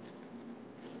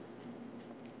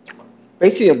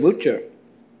 Basically a moocher.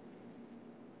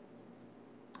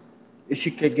 If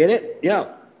you could get it,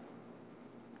 yeah.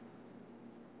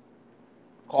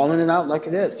 Calling it out like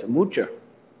it is, a moocher.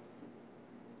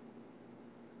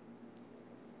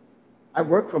 I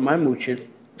work for my mooching.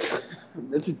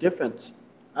 There's a difference.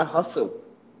 I hustle.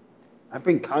 I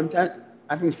bring content.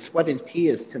 I bring sweat and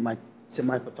tears to my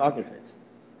photographers.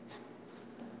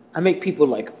 I make people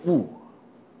like, ooh,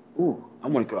 I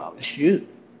want to go out and shoot.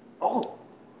 Oh,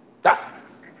 that,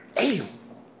 damn,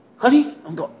 honey,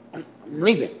 I'm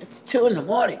leaving. It's 2 in the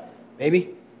morning,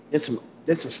 baby. There's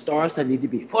some stars that need to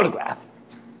be photographed.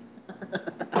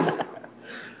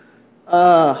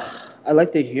 uh, I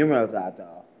like the humor of that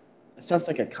though. It sounds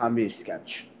like a comedy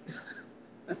sketch.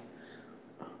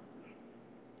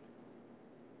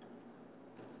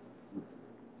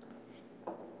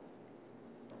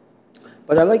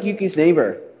 But I like Yuki's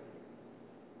neighbor.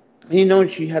 I didn't know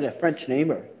she had a French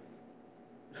neighbor.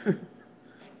 I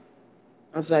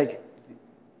was like,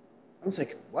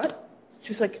 what?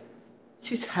 She's like,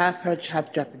 she's half French,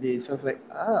 half Japanese. I was like,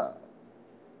 oh,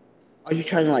 are you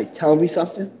trying to like tell me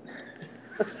something?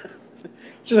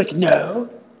 She's like, no.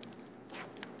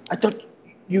 I thought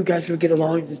you guys would get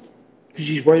along because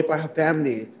she's worried about her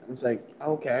family. I was like,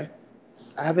 oh, okay.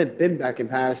 I haven't been back in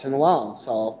Paris in a while,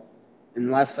 so in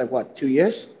the last like what 2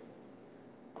 years,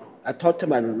 I talked to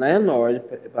my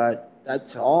landlord, but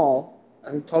that's all. I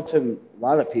haven't talked to a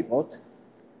lot of people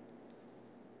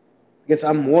because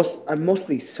I'm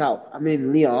mostly south. I'm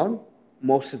in Lyon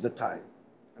most of the time.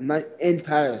 I'm not in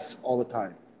Paris all the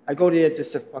time. I go there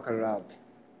just to fuck around.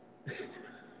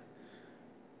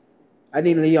 I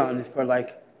need Lyon for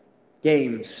like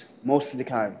games most of the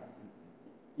time.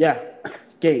 Yeah,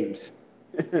 games.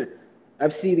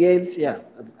 I've seen games. Yeah,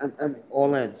 I'm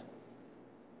all in.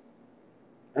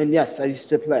 And yes, I used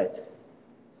to play it.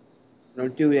 I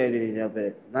don't do any of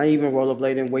it. Not even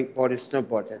rollerblading, wakeboarding,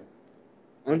 snowboarding.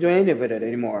 I don't do any of it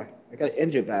anymore. I got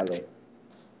injured badly.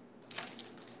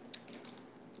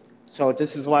 So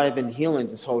this is why I've been healing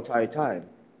this whole entire time.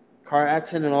 Car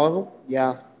accident and all,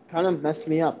 yeah, kind of messed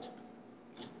me up.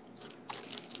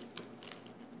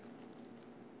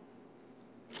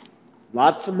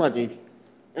 Lots of money.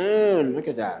 And look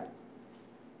at that.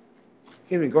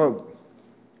 Can't even grow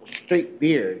a straight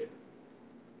beard.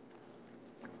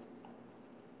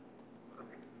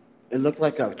 It looked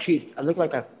like a cheat. I look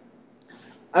like a.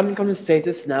 I'm gonna say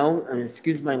this now, and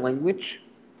excuse my language.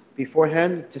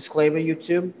 Beforehand, disclaimer,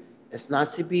 YouTube. It's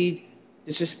not to be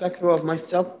disrespectful of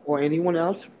myself or anyone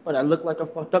else, but I look like a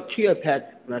fucked up chia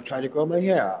pet when I try to grow my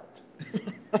hair out.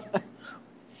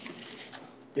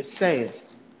 Just saying.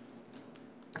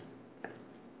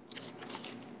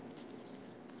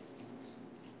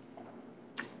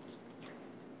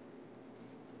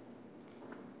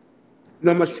 You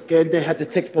know how much skin they had to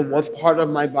take from one part of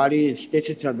my body and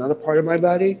stitch it to another part of my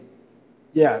body?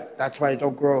 Yeah, that's why I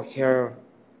don't grow hair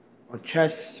on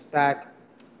chest, back.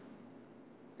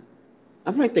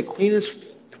 I'm like the cleanest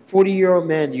 40-year-old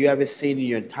man you ever seen in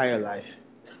your entire life.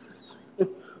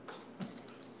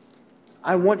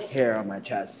 I want hair on my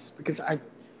chest because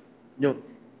know, do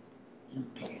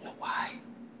you know why?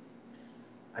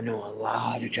 I know a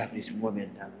lot of Japanese women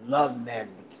that love men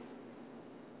with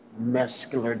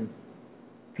muscular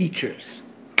features.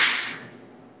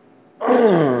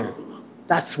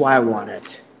 That's why I want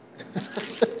it.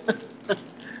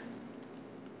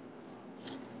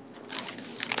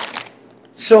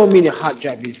 So many hot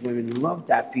Japanese women love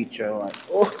that feature. Like,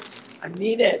 oh, I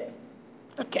need it.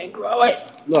 I can't grow it.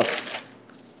 Look,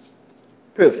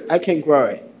 proof. I can't grow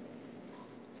it.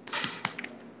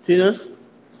 See this?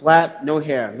 Flat, no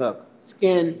hair. Look,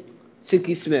 skin,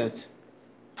 silky smooth.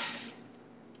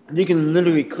 And you can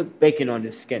literally cook bacon on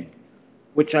this skin,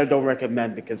 which I don't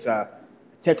recommend because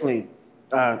technically,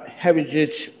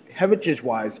 heritage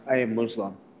wise, I am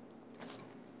Muslim.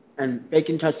 And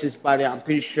bacon touched his body. I'm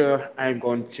pretty sure I'm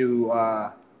going to.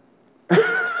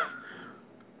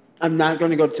 I'm not going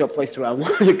to go to a place where I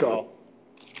want to go.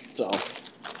 So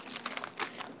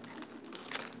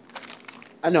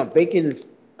I know bacon is.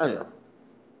 I don't know.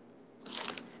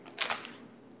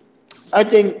 I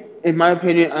think, in my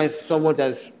opinion, as someone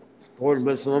that's born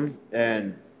Muslim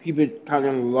and people kind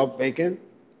of love bacon,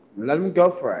 let them go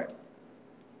for it.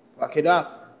 Fuck it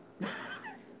up.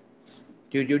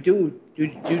 Do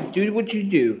what you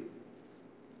do.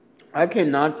 I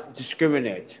cannot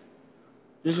discriminate.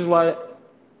 This is why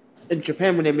in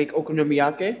Japan when they make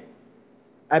okonomiyaki,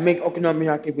 I make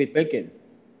okonomiyaki with bacon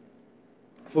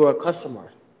for a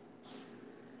customer.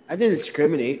 I didn't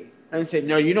discriminate. I didn't say,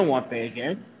 no, you don't want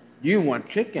bacon. You want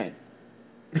chicken.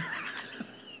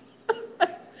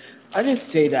 I didn't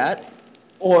say that.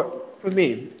 Or for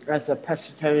me, as a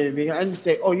pescatarian vegan, I didn't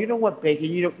say, oh, you don't want bacon,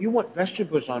 you want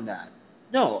vegetables on that.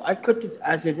 No, I cooked it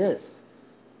as it is.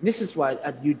 This is why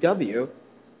at UW,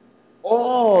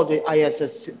 all the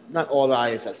ISS, not all the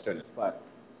ISS students, but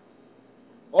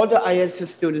all the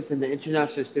ISS students and the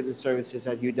International Student Services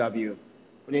at UW,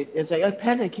 when it's like, hey,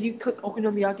 Panda, can you cook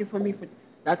okonomiyaki for me?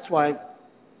 That's why,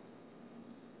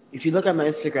 if you look at my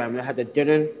Instagram, I had the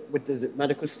dinner with the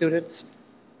medical students.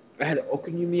 I had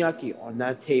okonomiyaki on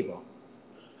that table.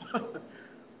 And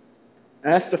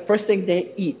that's the first thing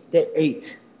they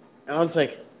ate. And I was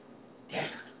like, damn,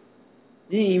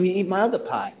 you didn't even eat my other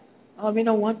pie. Oh, we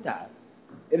don't want that.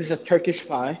 It was a Turkish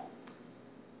pie.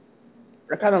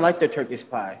 I kind of like the Turkish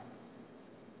pie.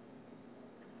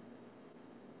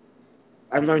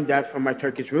 I learned that from my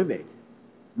Turkish roommate,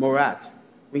 Murat,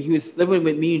 when he was living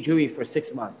with me and Julie for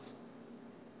 6 months.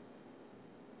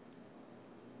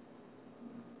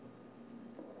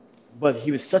 But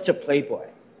he was such a playboy.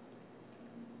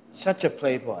 Such a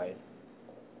playboy.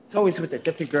 It's always with a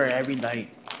different girl every night.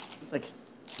 It's like,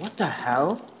 what the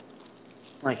hell?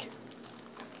 Like,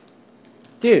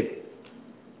 dude,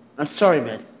 I'm sorry,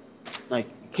 man. Like,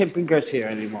 you can't bring girls here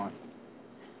anymore.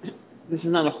 This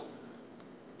is not a.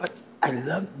 But I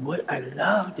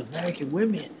loved American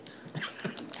women.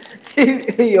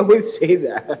 He always say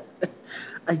that.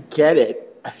 I get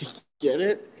it. I get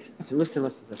it. Listen.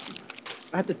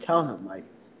 I had to tell him, like,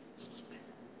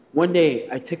 one day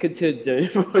I took him to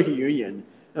the reunion.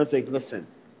 I was like, listen,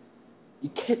 you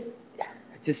can't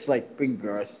just like bring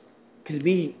girls, because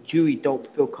me and Julie don't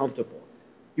feel comfortable.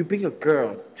 You bring a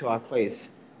girl to our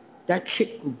place, that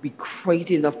chick would be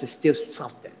crazy enough to steal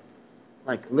something.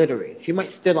 Like literally, she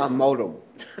might steal our modem.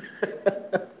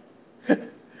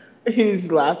 He's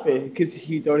laughing because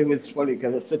he thought it was funny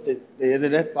because I said the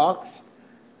internet box.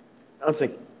 I was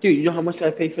like, dude, you know how much I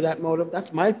paid for that modem?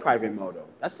 That's my private modem.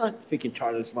 That's not freaking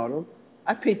Charter's modem.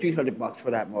 I paid $300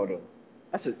 for that modem.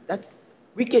 That's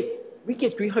we get we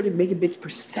get 300 megabits per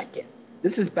second.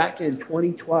 This is back in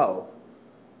 2012,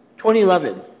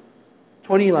 2011,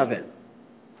 2011.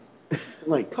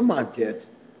 Like, come on, dude.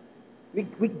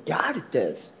 We got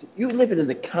this. You're living in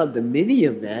the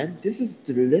condominium, man. This is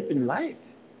the living life.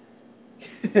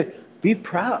 Be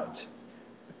proud.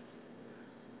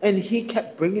 And he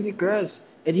kept bringing the girls.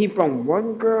 And he brought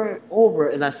one girl over,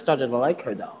 and I started to like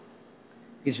her now.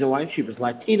 Because you know why? She was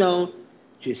Latino,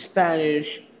 she was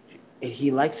Spanish, and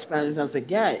he liked Spanish. And I was like,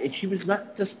 yeah. And she was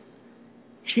not just,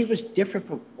 she was different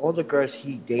from all the girls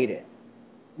he dated.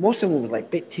 Most of them was like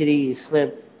big titty,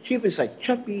 slim. She was like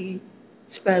chubby,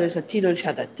 Spanish, Latino. She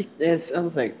had that thickness. I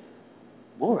was like,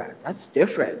 Mora, that's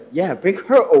different. Yeah, bring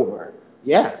her over.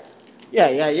 Yeah,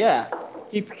 yeah.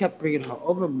 He kept bringing her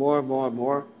over more and more and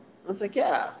more. I was like,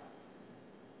 yeah.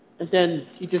 And then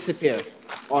he disappeared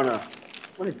on a,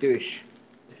 what a douche.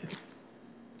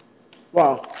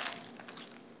 Well,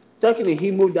 secondly,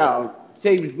 he moved out.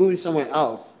 Said he was moving somewhere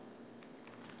else.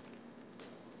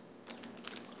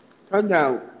 Turned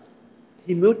out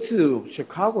he moved to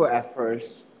Chicago at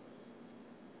first,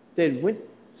 then went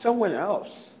somewhere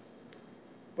else,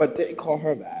 but didn't call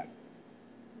her back.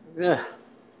 Ugh.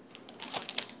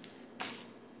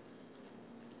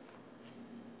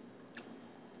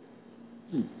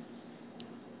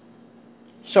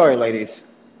 Sorry, ladies.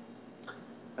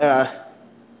 I'm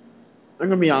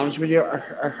gonna be honest with you.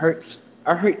 I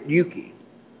hurt Yuki's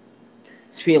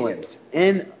feelings,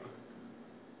 and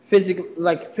physically,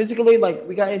 like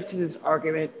we got into this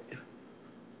argument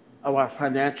about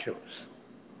financials,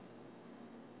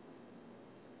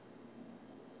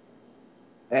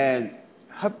 and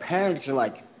her parents are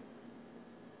like,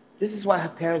 this is why her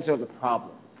parents are the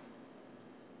problem.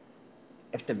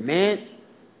 If the man,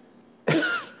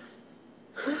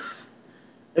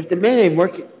 if the man ain't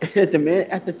working, if the man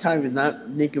at the time is not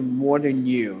making more than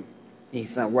you,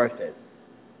 he's not worth it.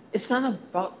 It's not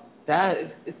about that.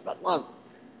 It's about love.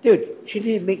 Dude, she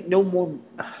didn't make no more.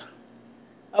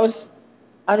 I was,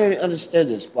 I didn't understand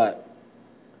this, but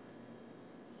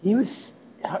he was,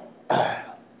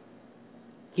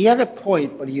 he had a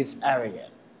point, but he was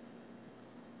arrogant.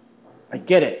 I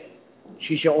get it.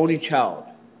 She's your only child.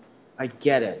 I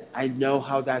get it. I know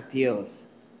how that feels.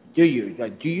 Do you?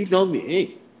 Like, do you know me?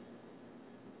 Hey,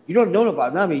 you don't know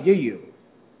about Nami, do you?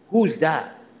 Who's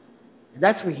that? And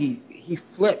that's when he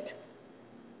flipped.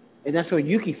 And that's when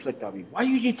Yuki flipped on me. Why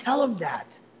did you tell him that?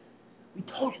 We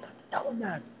told you not to tell him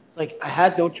that. Like, I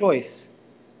had no choice.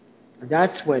 And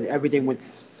that's when everything went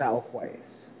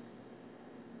southways.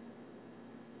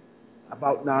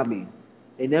 About Nami.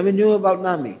 They never knew about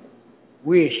Nami.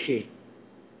 Where is she?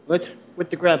 With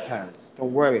the grandparents.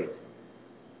 Don't worry.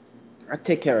 I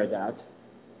take care of that.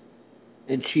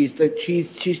 And she's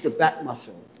the back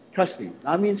muscle. Trust me,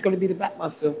 Nami's gonna be the back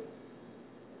muscle.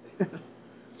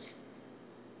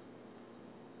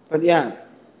 But yeah,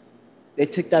 they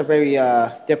took that very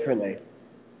differently,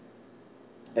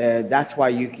 and that's why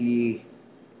Yuki.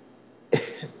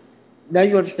 Now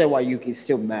you understand why Yuki's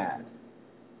still mad.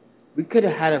 We could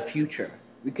have had a future.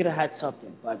 We could have had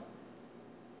something, but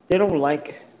they don't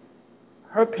like.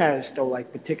 Her parents don't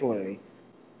like particularly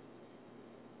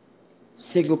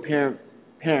single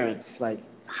parents like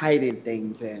hiding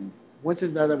things, and once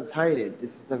another was hiding,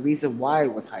 this is the reason why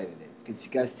it was hiding it because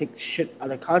you guys take shit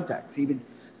out of context. Even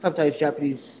sometimes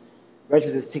Japanese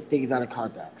residents take things out of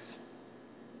context.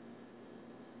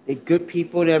 They're good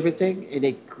people and everything, and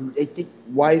they think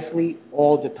wisely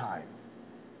all the time,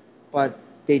 but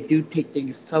they do take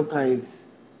things sometimes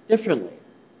differently,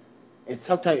 and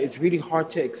sometimes it's really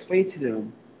hard to explain to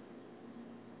them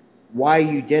why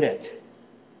you did it,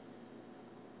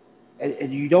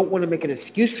 and you don't want to make an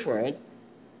excuse for it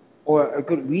or a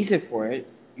good reason for it.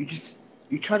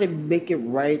 You try to make it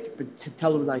right, but to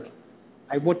tell them like,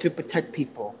 I want to protect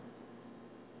people.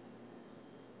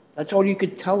 That's all you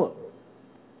could tell them,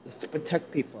 is to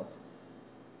protect people.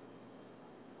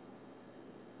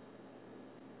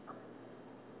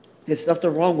 There's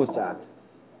nothing wrong with that.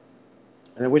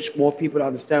 And I wish more people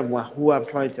understand who I'm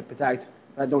trying to protect,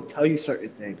 but I don't tell you certain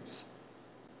things.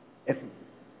 If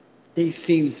things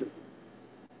seems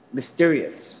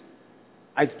mysterious,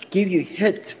 I give you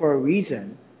hints for a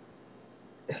reason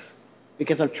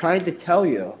because I'm trying to tell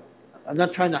you. I'm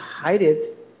not trying to hide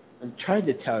it. I'm trying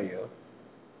to tell you,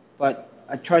 but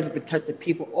I try to protect the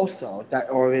people also that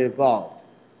are involved.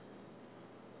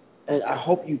 And I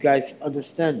hope you guys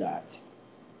understand that.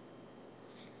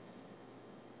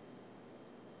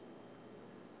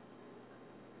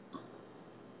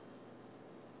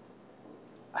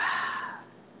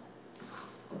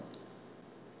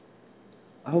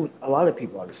 I hope a lot of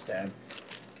people understand.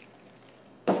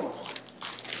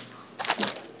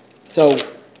 So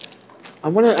I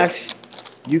want to ask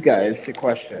you guys a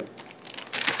question.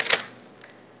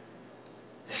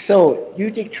 So you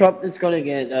think Trump is going to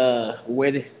get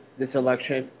win this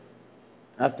election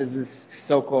after this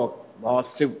so-called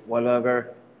lawsuit,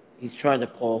 whatever he's trying to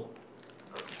pull?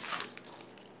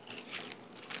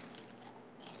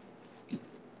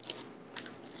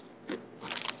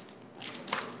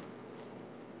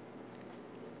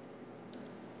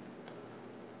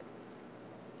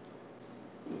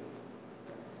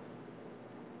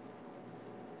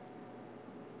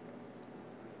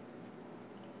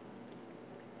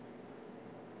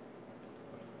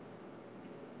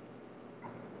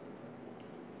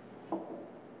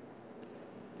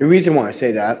 The reason why I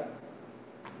say that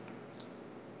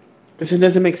is it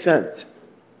doesn't make sense.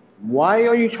 Why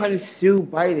are you trying to sue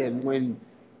Biden when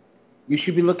you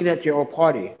should be looking at your own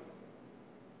party?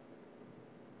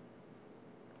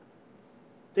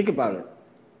 Think about it.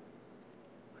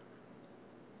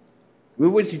 Where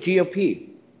was the GOP?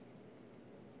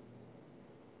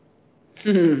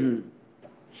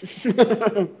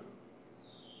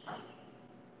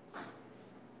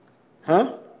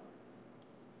 Huh?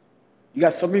 You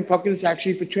got some Republicans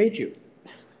actually betrayed you.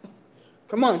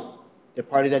 Come on. They're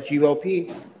part of that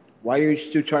GOP. Why are you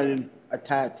still trying to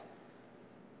attack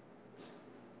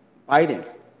Biden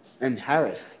and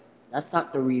Harris? That's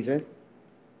not the reason.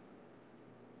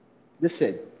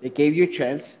 Listen, they gave you a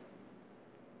chance,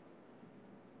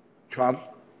 Trump.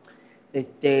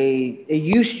 They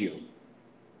used you.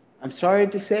 I'm sorry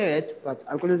to say it, but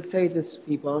I'm going to say this,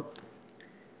 people.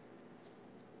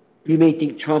 You may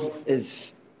think Trump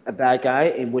is a bad guy,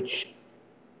 in which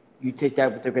you take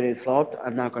that with a grain of salt.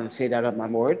 I'm not going to say that on my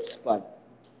words, but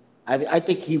I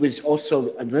think he was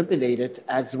also eliminated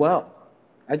as well.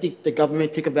 I think the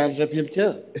government took advantage of him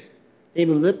too. They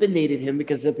eliminated him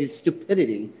because of his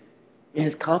stupidity and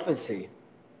his competency.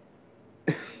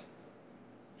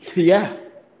 Yeah,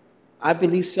 I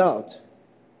believe so.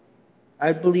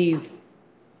 I believe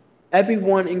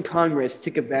everyone in Congress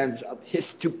took advantage of his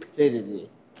stupidity.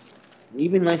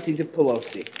 Even Nancy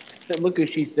Pelosi. Look what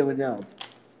she's doing now.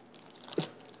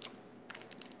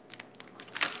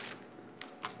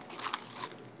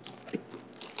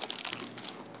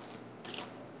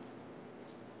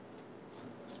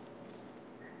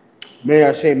 May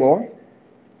I say more?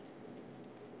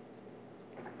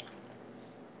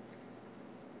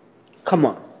 Come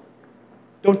on.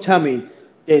 Don't tell me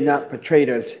they're not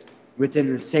portrayers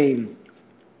within the same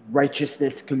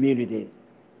righteousness community.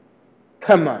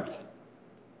 Come on.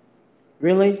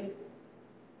 Really?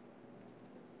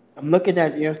 I'm looking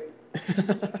at you.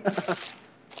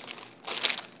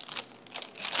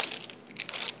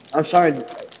 I'm sorry.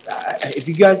 If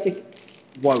you guys think,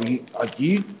 well, you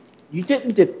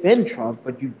didn't defend Trump,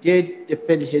 but you did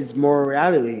defend his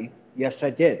morality. Yes, I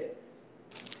did.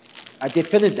 I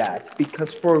defended that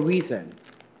because for a reason.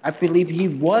 I believe he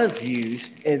was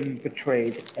used and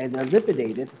betrayed and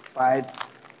eliminated by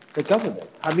the government.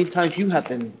 How many times you have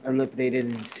been eliminated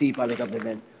and deceived by the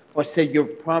government, or said you're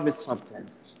promised something,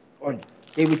 or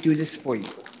they would do this for you?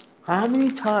 How many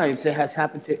times it has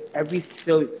happened to every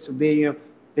civilian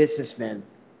businessman?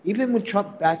 Even when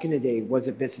Trump back in the day was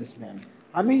a businessman,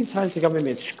 how many times the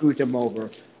government screwed him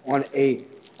over on a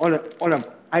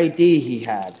idea he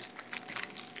had,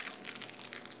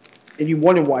 and you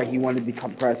wonder why he wanted to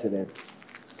become president?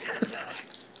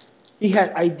 He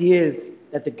had ideas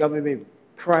that the government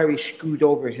probably screwed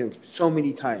over him so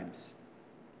many times.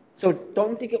 So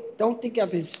don't think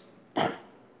of his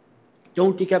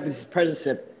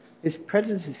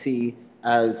presidency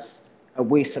as a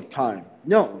waste of time.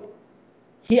 No,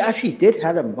 he actually did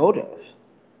have a motive.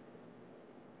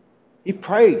 He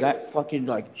probably got fucking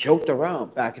like joked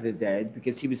around back in the day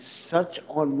because he was such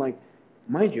on like,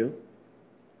 mind you,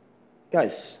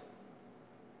 guys,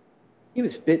 he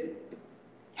was bit.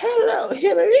 Hello,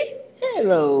 Hillary.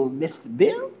 Hello, Mr.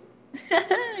 Bill.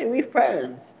 We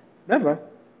friends. Remember,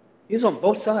 he was on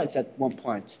both sides at one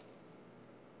point.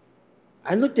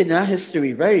 I looked in that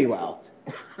history very well.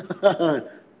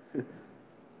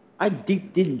 I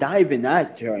didn't dive in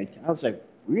that joint. I was like,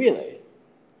 really?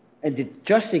 And the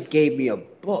Justin gave me a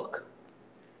book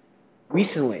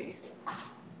recently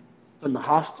from the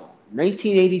hostel,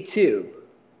 1982.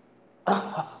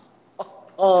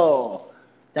 Oh,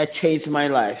 that changed my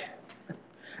life.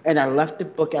 And I left the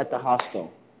book at the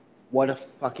hostel. What a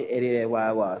fucking idiot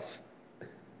I was.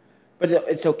 But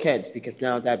it's okay because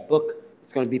now that book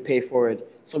is going to be paid for it.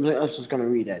 Somebody else is going to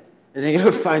read it. And they're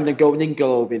going to find the Golden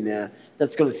Globe in there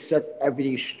that's going to set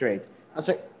everything straight. I was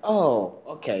like, oh,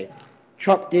 okay.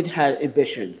 Trump did have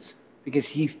ambitions because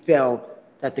he felt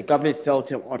that the government failed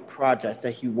him on projects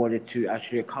that he wanted to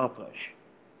actually accomplish.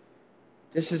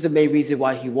 This is the main reason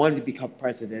why he wanted to become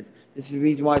president. This is the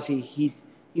reason why he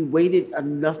waited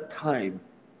enough time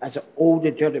as an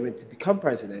older gentleman to become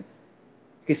president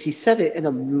because he said it in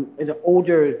an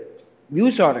older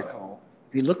news article.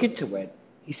 If you look into it,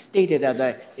 he stated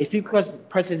that if you become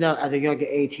president now at a younger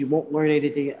age, you won't learn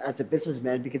anything as a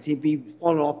businessman because he'd be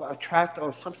falling off a track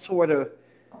or some sort of,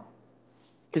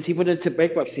 because he went into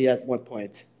bankruptcy at one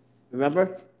point.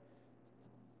 Remember?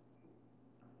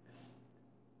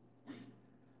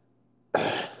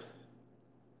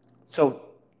 So,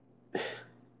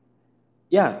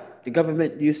 yeah, the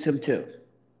government used him too.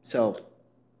 So,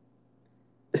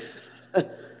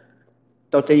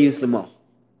 don't they use them all?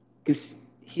 Because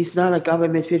he's not a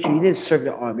government figure. He didn't serve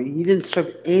the army. He didn't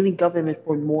serve any government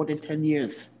for more than 10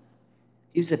 years.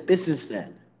 He's a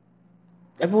businessman.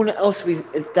 Everyone else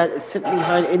that is sitting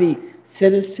behind any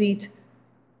Senate seat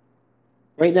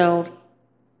right now,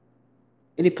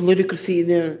 any political seat in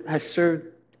there, has served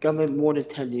government more than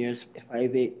 10 years,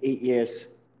 8 years.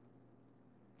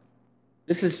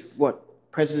 This is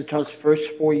what, President Trump's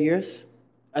first 4 years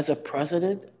as a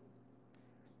president?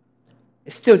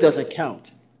 It still doesn't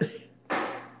count.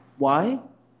 Why?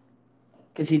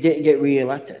 Because he didn't get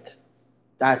reelected.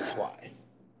 That's why.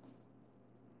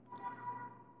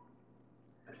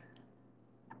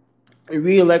 A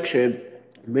re-election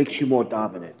makes you more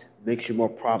dominant, makes you more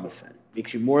promising,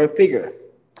 makes you more a figure.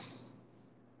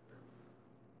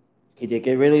 He did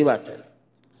get re-elected.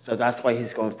 So that's why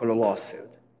he's going for the lawsuit.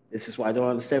 This is why I don't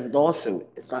understand the lawsuit.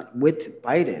 It's not with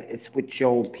Biden, it's with your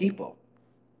own people.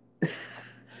 They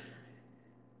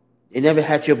never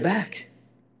had your back.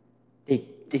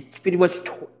 They pretty much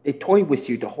they toyed with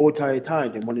you the whole entire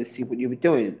time. They wanted to see what you were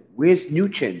doing. Where's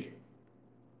Newton?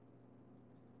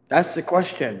 That's the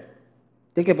question.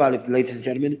 Think about it, ladies and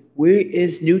gentlemen. Where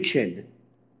is Newton?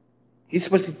 He's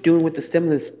supposed to be doing with the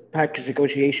stimulus package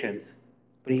negotiations,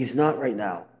 but he's not right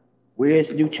now. Where is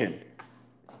Newton?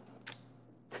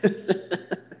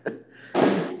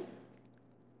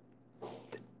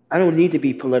 I don't need to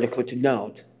be political to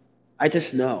know. I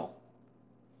just know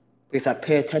because I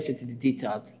pay attention to the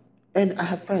details. And I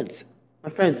have friends. My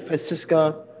friend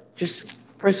Francesca, just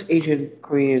first Asian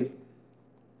Korean,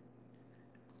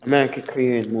 American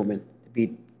Korean woman to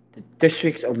be the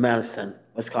District of Madison,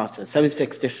 Wisconsin,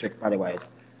 76th District, by the way.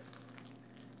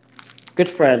 Good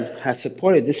friend has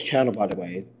supported this channel, by the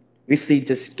way. Recently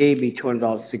just gave me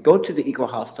 $200 to go to the Eco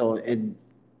Hostel and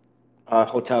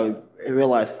hotel and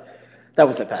realized that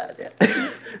was a bad idea.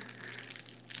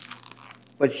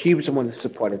 But she was the one who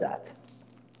supported that.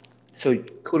 So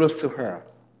kudos to her.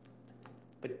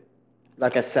 But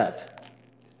like I said,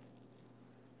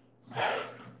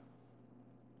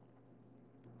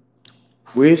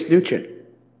 Where's Nugent?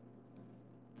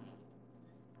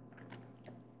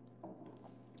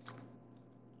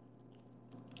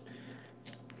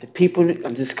 The people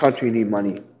of this country need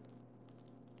money.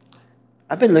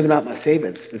 I've been living out my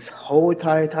savings this whole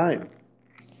entire time.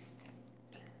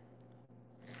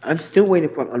 I'm still waiting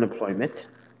for unemployment.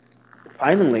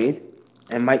 Finally,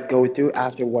 it might go through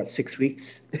after what, 6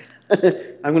 weeks?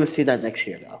 I'm gonna see that next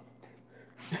year though.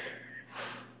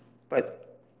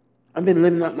 But I've been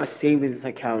living out my savings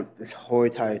account this whole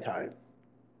entire time.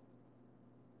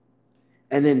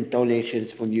 And then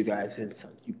donations from you guys and so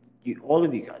all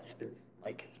of you guys have been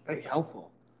like very helpful.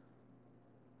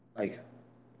 Like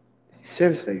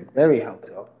seriously, very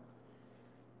helpful.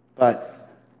 But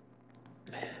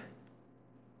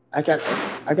I got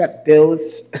I got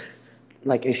bills,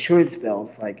 like insurance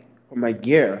bills, like for my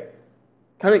gear.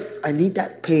 Kind of, I need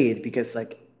that paid because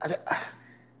like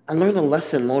I learned a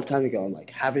lesson a long time ago. Like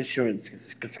have insurance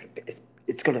because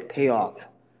it's gonna pay off.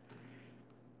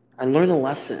 I learned a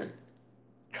lesson.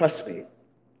 Trust me.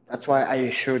 That's why I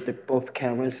insured both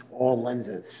cameras, all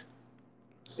lenses.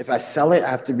 If I sell it, I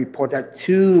have to report that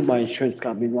to my insurance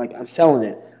company. Like I'm selling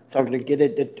it, so I'm gonna get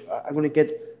it. I'm gonna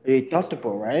get a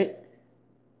deductible, right?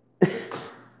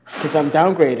 Because I'm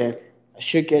downgraded, I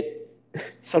should get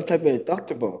some type of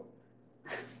deductible.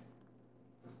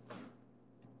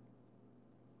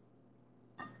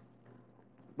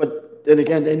 But then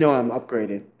again, they know I'm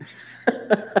upgraded.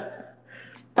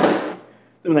 They're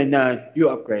like, nah, you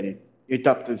upgraded. Your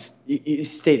deductibles, you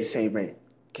stay the same rate.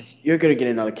 Because you're gonna get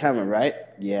another camera, right?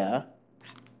 Yeah.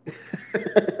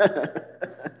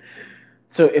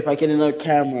 So if I get another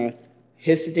camera,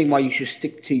 here's the thing why you should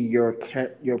stick to your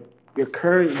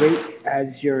current rate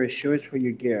as your insurance for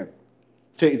your gear.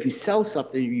 So if you sell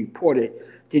something, you report it.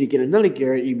 Then you get another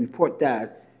gear, you report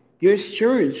that. Your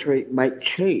insurance rate might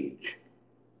change.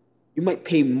 You might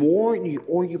pay more,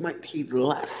 or you might pay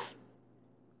less.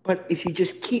 But if you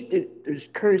just keep the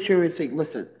current insurance, say,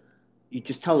 listen, you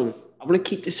just tell them, I'm gonna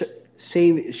keep this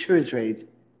same insurance rate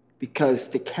because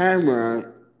the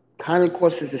camera kind of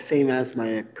costs the same as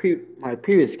my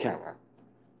previous camera.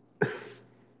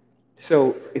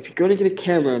 So if you're gonna get a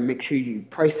camera, make sure you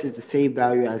price it the same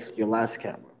value as your last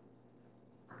camera.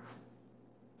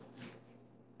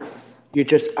 You're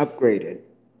just upgraded.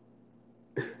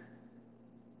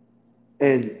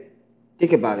 And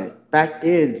think about it. Back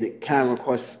then, the camera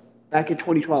cost. Back in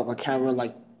 2012, a camera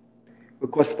like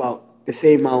would cost about the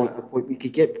same amount of what we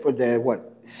could get for the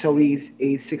what Sony's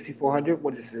A6400.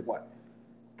 What is it? What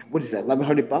is that?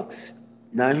 $1,100?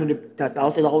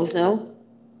 $900 now?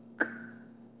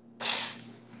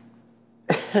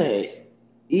 Hey,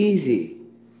 easy.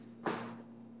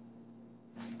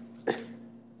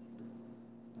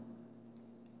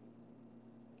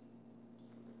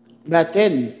 Back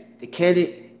then, the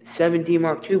Canon 7D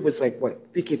Mark II was like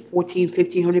what, freaking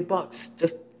 1,500 $1,500.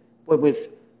 Just what was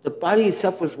the body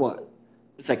itself was what?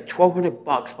 It's like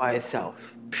 $1,200 by itself.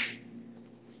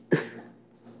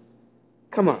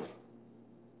 Come on.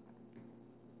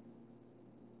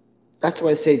 That's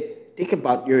why I say think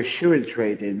about your insurance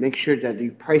rate and make sure that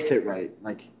you price it right.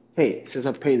 Like, hey, since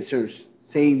I'm paying the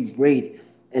same rate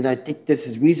and I think this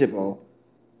is reasonable,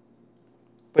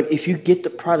 but if you get the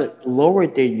product lower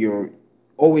than your,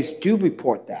 always do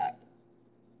report that.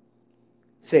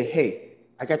 Say, hey,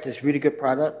 I got this really good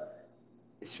product.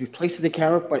 It's replacing the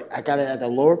camera, but I got it at a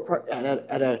lower price,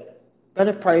 at a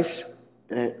better price.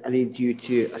 And I need you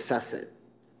to assess it,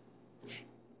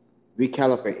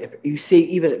 recalibrate. If you say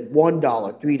even $1,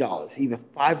 $3, even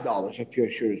 $5 of your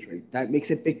insurance rate, that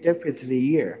makes a big difference in a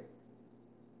year.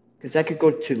 Because that could go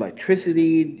to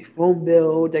electricity, phone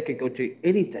bill, that could go to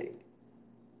anything.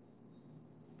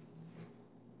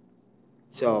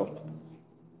 So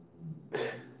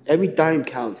every dime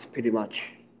counts pretty much.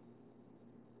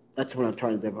 That's what I'm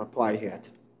trying to apply here.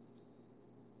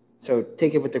 So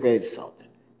take it with a grain of salt. If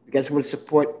you guys want to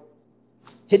support,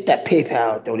 hit that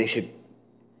PayPal donation.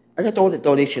 I got all the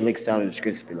donation links down in the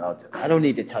description below. I don't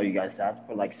need to tell you guys that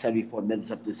for like 74 minutes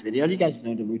of this video. You guys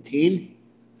know the routine.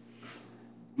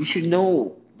 You should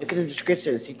know. Look at the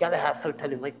descriptions. You gotta have some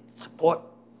kind of like support.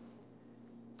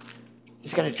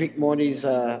 Just gotta drink more of these.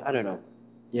 I don't know.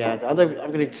 Yeah, the other.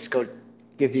 I'm gonna just go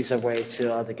give these away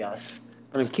to other guys.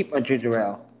 I'm gonna keep my ginger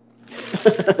ale.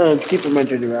 I'm keeping my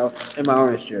ginger ale and my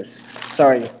orange juice.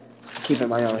 Sorry, keeping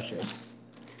my orange juice.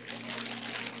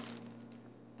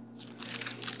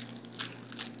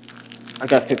 I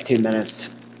got 15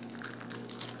 minutes.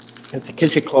 Because the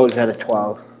kitchen closed at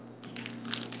 12.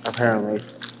 Apparently.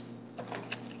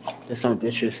 There's no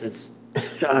dishes. It's, I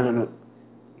don't know.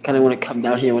 Kind of want to come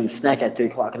down here and snack at 3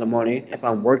 o'clock in the morning if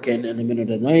I'm working in the middle of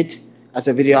the night. As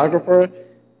a videographer,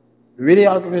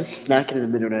 videographers snack in the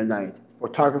middle of the night.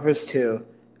 Photographers too.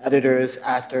 Editors,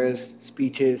 actors,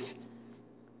 speeches.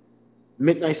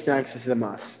 Midnight snacks is a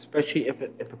must, especially if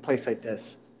a place like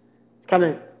this kind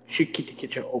of should keep the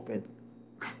kitchen open.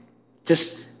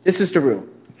 Just this is the rule.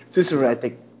 This is what I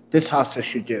think this hospital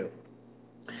should do.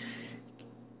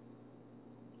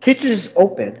 Kitchen is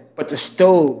open, but the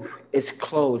stove is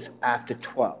closed after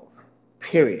 12.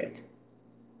 Period.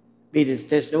 Means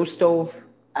there's no stove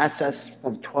access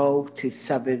from 12 to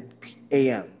 7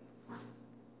 a.m.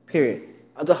 Period.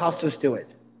 Other hospitals do it.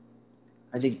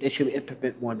 I think they should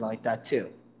implement one like that too.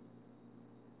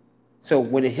 So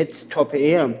when it hits 12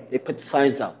 a.m., they put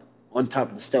signs up on top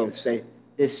of the stove say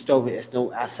this stove is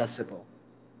no accessible.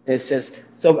 And it says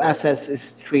stove access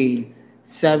is between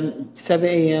 7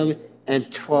 a.m. and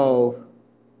 12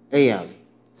 a.m.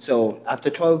 So after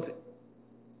the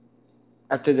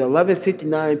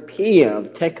 11:59 p.m.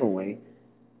 technically,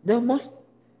 no most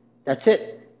that's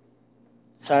it.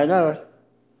 Sayonara.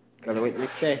 Gotta wait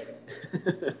next day.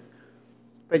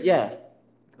 But yeah,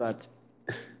 but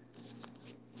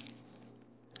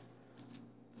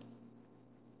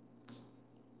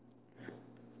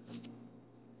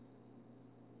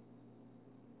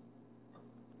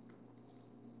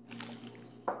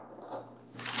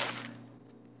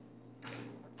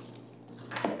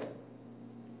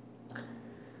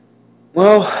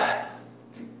well,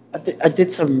 I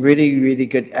did some really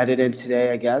good editing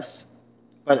today, I guess.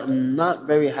 But I'm not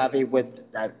very happy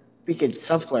with that freaking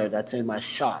software that's in my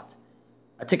shot.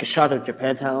 I took a shot of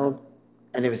Japantown,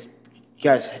 and it was, you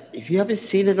guys, if you haven't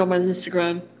seen it on my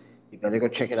Instagram, you better go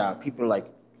check it out. People are like,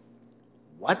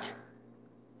 what?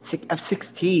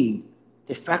 F16,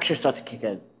 the fracture started to kick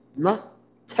in. Not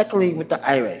technically with the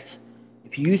iris.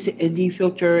 If you use the ND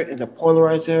filter and the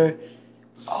polarizer,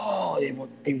 oh,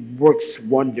 it works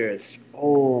wonders.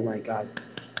 Oh my God.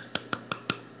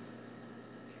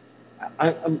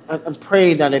 I'm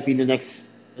praying that it be the next.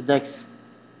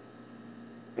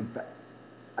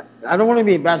 I don't want to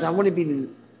be embarrassed. I want to be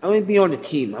on the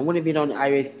team. I want to be on the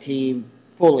iris team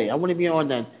fully. I want to be on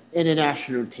the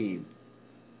international team.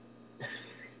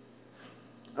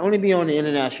 I want to be on the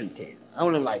international team. I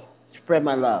want to like spread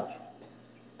my love.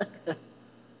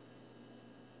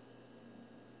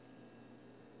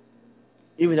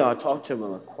 Even though I talk to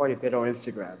them quite a bit on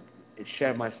Instagram and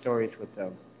share my stories with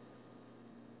them,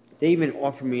 they even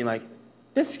offer me like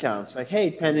discounts. Like, hey,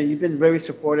 Panda, you've been very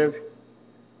supportive.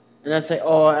 And I say,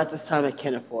 oh, at this time I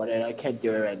can't afford it. I can't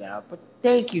do it right now. But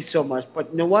thank you so much.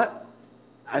 But you know what?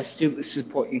 I still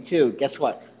support you too. Guess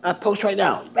what? I post right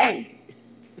now. Bang!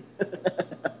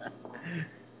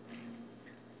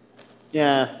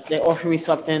 Yeah, they offered me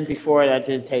something before and I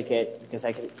didn't take it because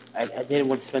I didn't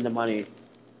want to spend the money.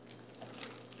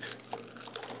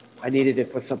 I needed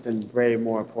it for something very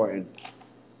more important.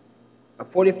 A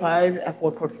 45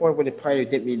 f1.4 would have probably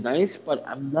did me nice, but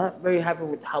I'm not very happy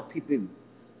with how people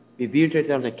reviewed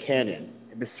it on the Canon.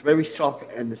 It was very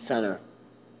soft in the center.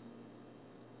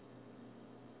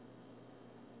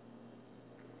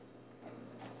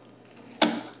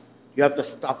 You have to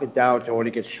stop it down to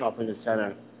only get sharp in the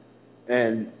center.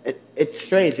 And it's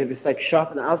strange. If it's like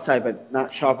sharp on the outside, but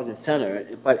not sharp in the center.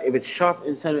 But if it's sharp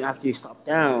in the center after you stop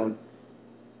down,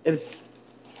 it's.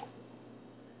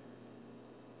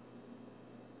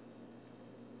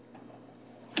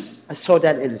 I saw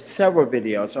that in several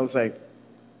videos. I was like,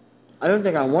 I don't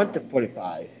think I want the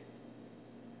 45.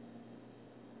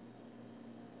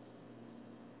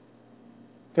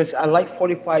 Because I like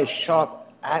 45 sharp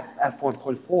at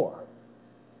f1.4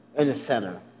 in the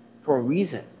center for a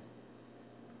reason.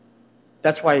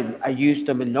 That's why I use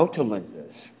the Minolta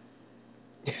lenses.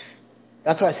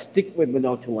 That's why I stick with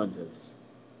Minolta lenses.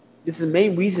 This is the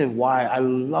main reason why I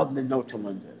love Minolta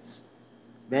lenses.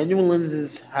 Manual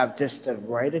lenses have just the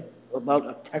right amount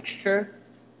of texture,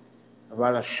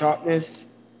 amount of sharpness,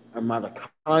 amount of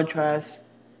contrast,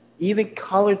 even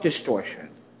color distortion.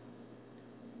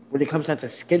 When it comes down to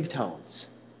skin tones,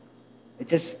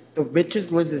 the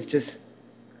vintage lenses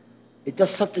it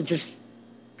does something just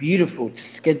beautiful to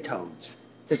skin tones.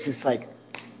 It's just like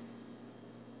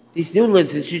these new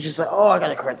lenses, you're just like, oh, I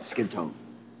gotta correct the skin tone.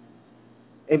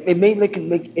 It may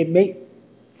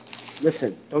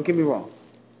listen, don't get me wrong.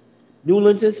 New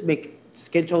lenses make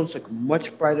skin tones look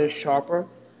much brighter, sharper,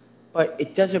 but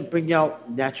it doesn't bring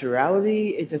out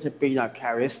naturality. It doesn't bring out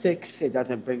characteristics. It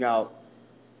doesn't bring out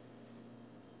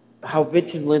how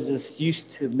vintage lenses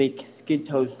used to make skin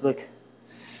tones look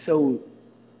so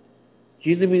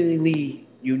genuinely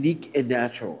unique and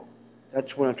natural.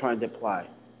 That's what I'm trying to apply.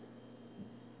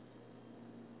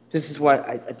 This is why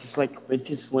I just like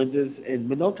vintage lenses and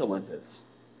Minolta lenses.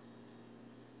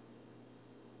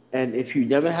 And if you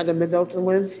never had a Minolta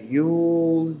lens,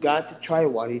 you got to try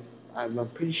one. I'm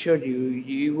pretty sure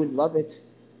you would love it,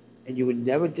 and you would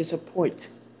never disappoint.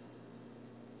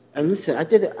 And listen, I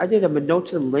did a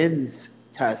Minolta lens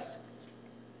test,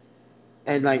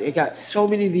 and like it got so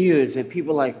many views, and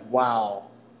people like, wow,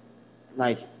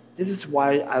 like this is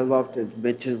why I love to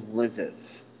mention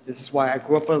lenses. This is why I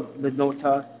grew up with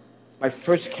Minolta. My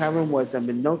first camera was a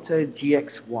Minolta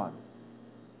GX1.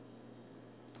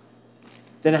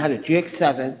 Then I had a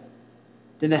GX7.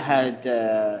 Then I had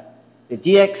the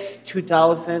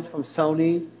DX2000 from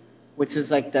Sony, which is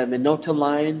like the Minolta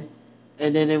line.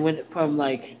 And then it went from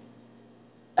like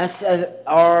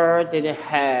SSR, then it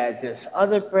had this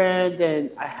other brand, and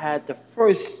I had the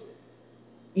first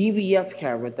EVF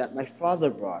camera that my father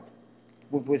brought,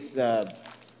 which was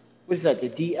what is that, the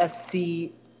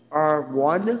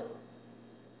DSC-R1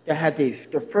 that had the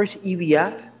first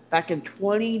EVF back in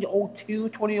 2002,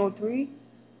 2003.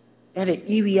 It had an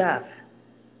EVF,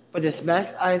 but its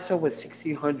max ISO was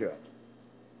 1600.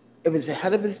 It was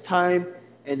ahead of its time,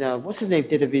 and what's his name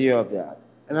did a video of that.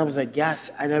 And I was like, yes,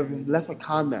 and I left a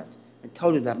comment and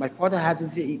told him that my father had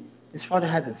his father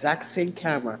had the exact same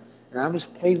camera, and I was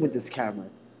playing with this camera.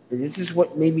 And this is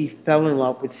what made me fall in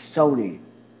love with Sony.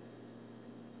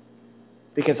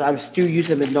 Because I was still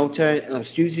using Minolta, and I was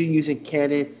still using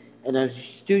Canon, and I was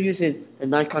still using the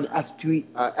Nikon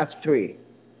F3.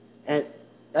 And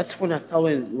that's when I fell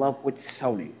in love with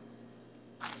Sony.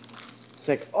 It's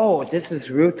like, oh, this is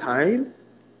real time?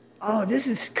 Oh, this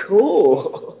is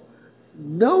cool.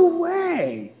 No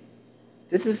way.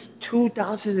 This is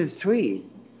 2003.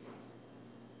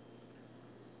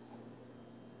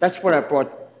 That's when I bought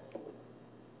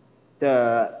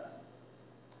the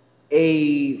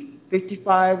A55,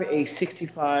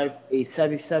 A65,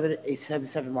 A77,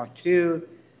 A77 Mark II.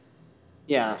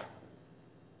 Yeah.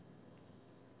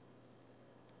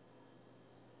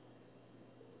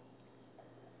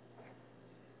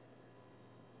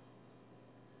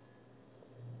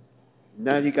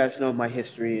 Now you guys know my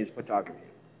history in photography.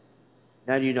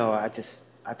 Now you know I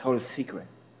told a secret.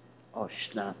 Oh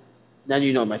snap. Now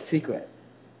you know my secret.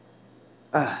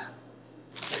 Ah,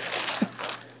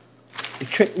 you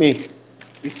tricked me.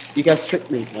 You guys tricked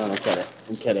me. No, I'm kidding.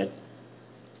 I'm kidding.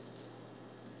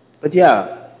 But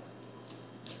yeah,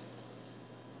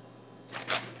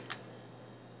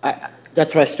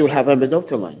 that's why I still have a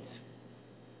Minolta lens.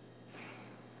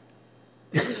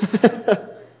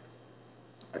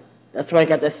 That's why I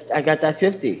got this. I got that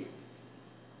 50.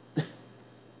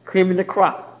 Cream in the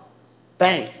crop.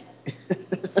 Bang.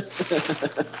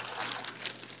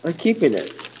 I'm keeping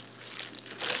it.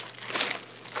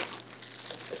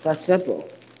 It's that simple.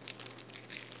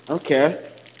 I don't care.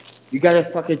 You got a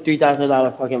fucking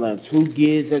 $3,000 fucking lens. Who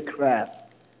gives a crap?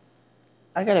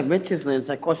 I got a vintage lens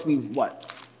that cost me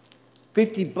what?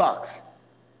 $50.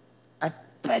 I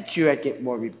bet you I get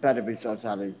better results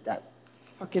out of that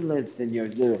fucking lens than your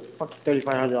little fucking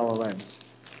 $3,500 lens.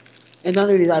 And not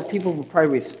only that, people will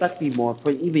probably respect me more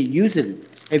for even using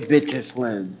a vintage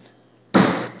lens.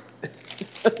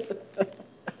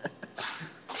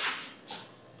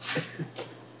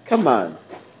 Come on.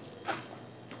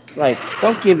 Like,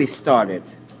 don't get me started.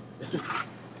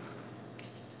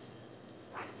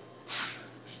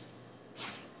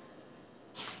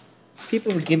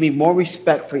 People will give me more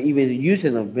respect for even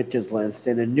using a vintage lens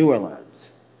than a newer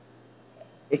lens.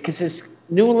 Because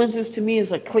newer lenses to me is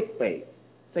like clickbait.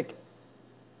 It's like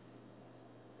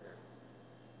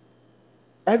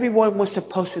everyone wants to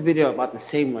post a video about the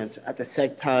same lens at the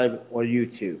same time on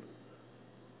YouTube.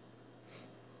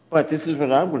 But this is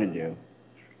what I'm going to do.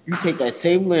 You take that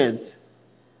same lens,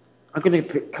 I'm going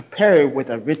to compare it with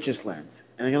a vintage lens,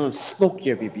 and I'm going to smoke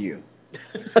your review.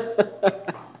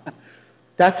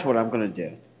 That's what I'm going to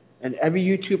do. And every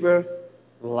YouTuber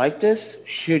like this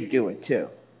should do it too.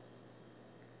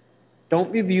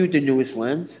 Don't review the newest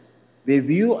lens.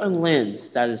 Review a lens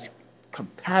that is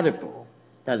compatible,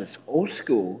 that is old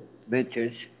school,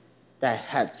 vintage, that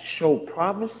has show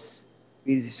promise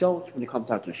results when it comes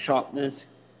down to sharpness,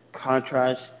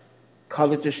 contrast,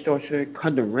 color distortion,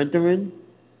 color rendering.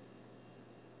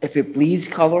 If it bleeds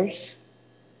colors,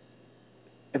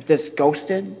 if there's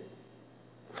ghosting,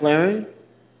 flaring,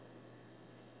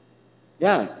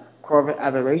 yeah, curved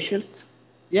aberrations,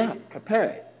 yeah, compare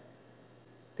it.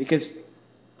 Because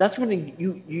that's when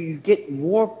you get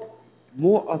more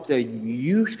of the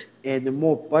youth and the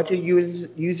more budget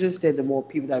users than the more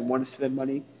people that want to spend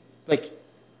money. Like,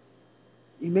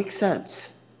 it makes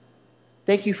sense.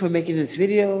 Thank you for making this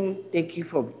video. Thank you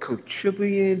for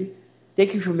contributing.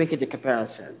 Thank you for making the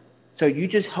comparison. So you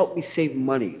just helped me save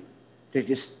money to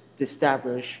just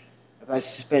establish if I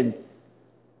spend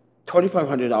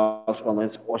 $2,500 for a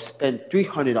lens or spend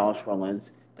 $300 for a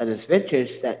lens that is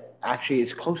vintage that actually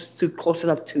is close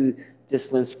enough to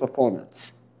this lens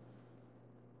performance.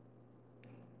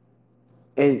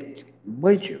 And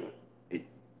mind you, it,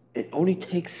 it only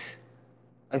takes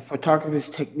a photographer's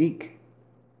technique.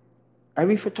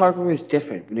 Every photographer is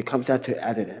different when it comes down to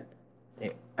editing.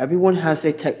 Everyone has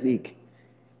their technique.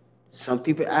 Some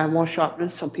people add more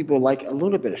sharpness, some people like a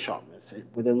little bit of sharpness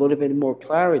with a little bit more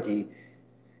clarity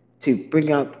to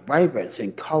bring out vibrance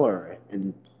and color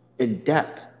and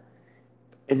depth.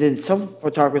 And then some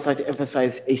photographers like to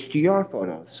emphasize HDR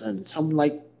photos, and some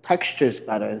like textures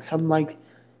better, and some like,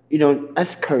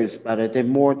 S curves better than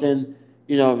more than,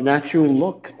 natural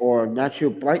look or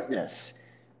natural brightness.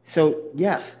 So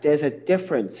yes, there's a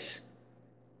difference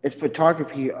in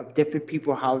photography of different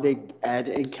people how they add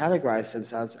and categorize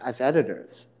themselves as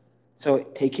editors. So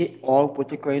take it all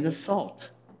with a grain of salt.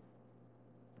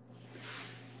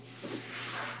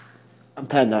 I'm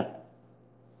Panda,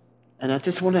 and I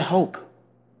just want to help.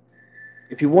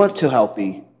 If you want to help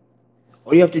me,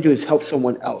 all you have to do is help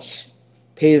someone else.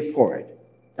 Pay for it.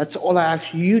 That's all I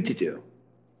ask you to do.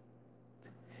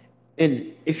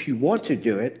 And if you want to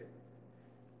do it,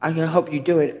 I can help you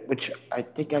do it, which I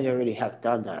think I already have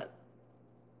done that.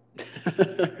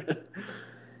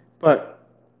 But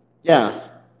yeah,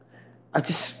 I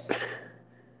just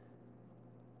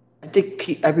I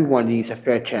think everyone needs a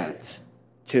fair chance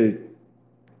to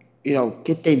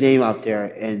get their name out there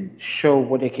and show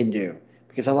what they can do.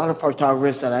 Because a lot of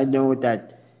photographers that I know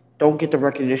that don't get the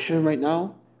recognition right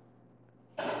now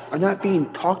are not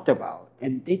being talked about,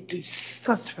 and they do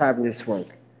such fabulous work.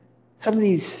 Some of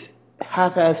these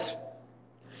half-ass,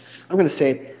 I'm gonna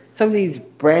say, some of these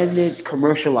branded,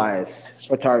 commercialized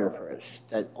photographers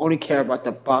that only care about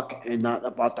the buck and not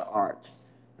about the art.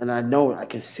 And I know it, I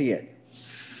can see it.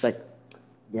 It's like,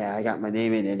 yeah, I got my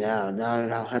name in it now. Now I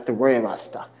don't have to worry about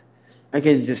stuff. I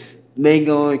can just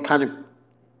mingle and kind of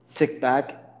sit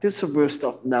back, do some real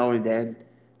stuff now and then.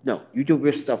 No, you do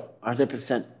real stuff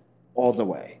 100% all the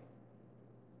way.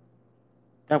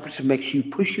 That which makes you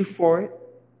push you for it,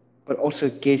 but also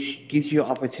gives you an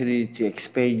opportunity to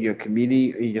expand your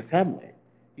community and your family.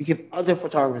 You give other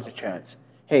photographers a chance.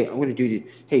 Hey, I'm gonna do this.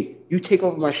 Hey, you take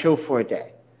over my show for a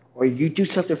day, or you do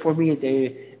something for me a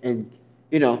day, and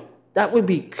that would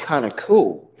be kind of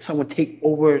cool. Someone take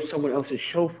over someone else's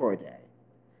show for a day.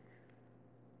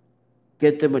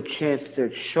 Get them a chance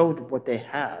to show what they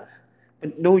have.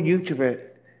 But no YouTuber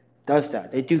does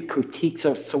that. They do critiques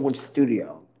of someone's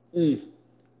studio.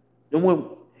 No one.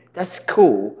 That's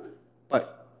cool,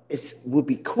 but it would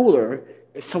be cooler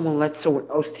if someone lets someone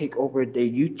else take over their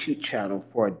YouTube channel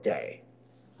for a day.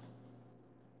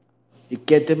 To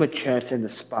get them a chance in the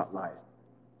spotlight.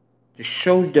 To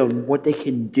show them what they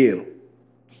can do.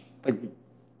 But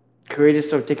creators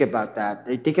don't think about that.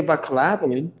 They think about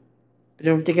collaborating, but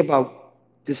they don't think about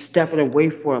just stepping away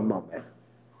for a moment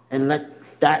and let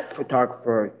that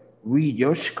photographer read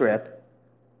your script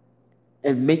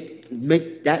and make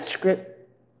that script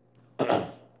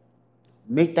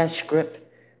make that script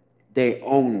their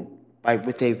own by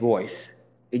with their voice,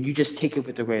 and you just take it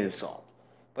with a grain of salt.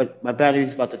 But my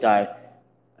battery's about to die,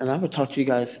 and I'm gonna talk to you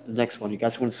guys the next one. You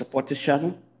guys want to support this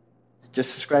channel?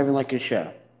 Just subscribe and like and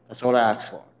share. That's all I ask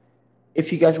for.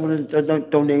 If you guys want to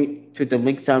donate to the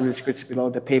links down in the description below,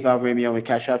 the PayPal, Venmo, and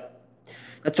Cash App,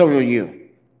 that's all on you.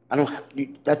 I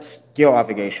don't. That's your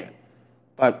obligation.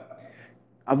 But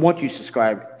I want you to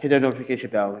subscribe, hit the notification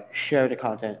bell, share the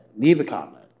content, leave a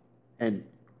comment, and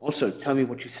also tell me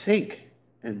what you think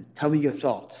and tell me your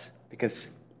thoughts, because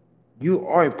you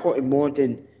are important more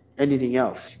than anything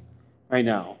else right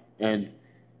now, and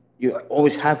you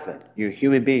always have been. You're a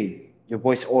human being. Your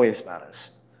voice always matters.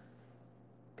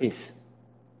 Peace.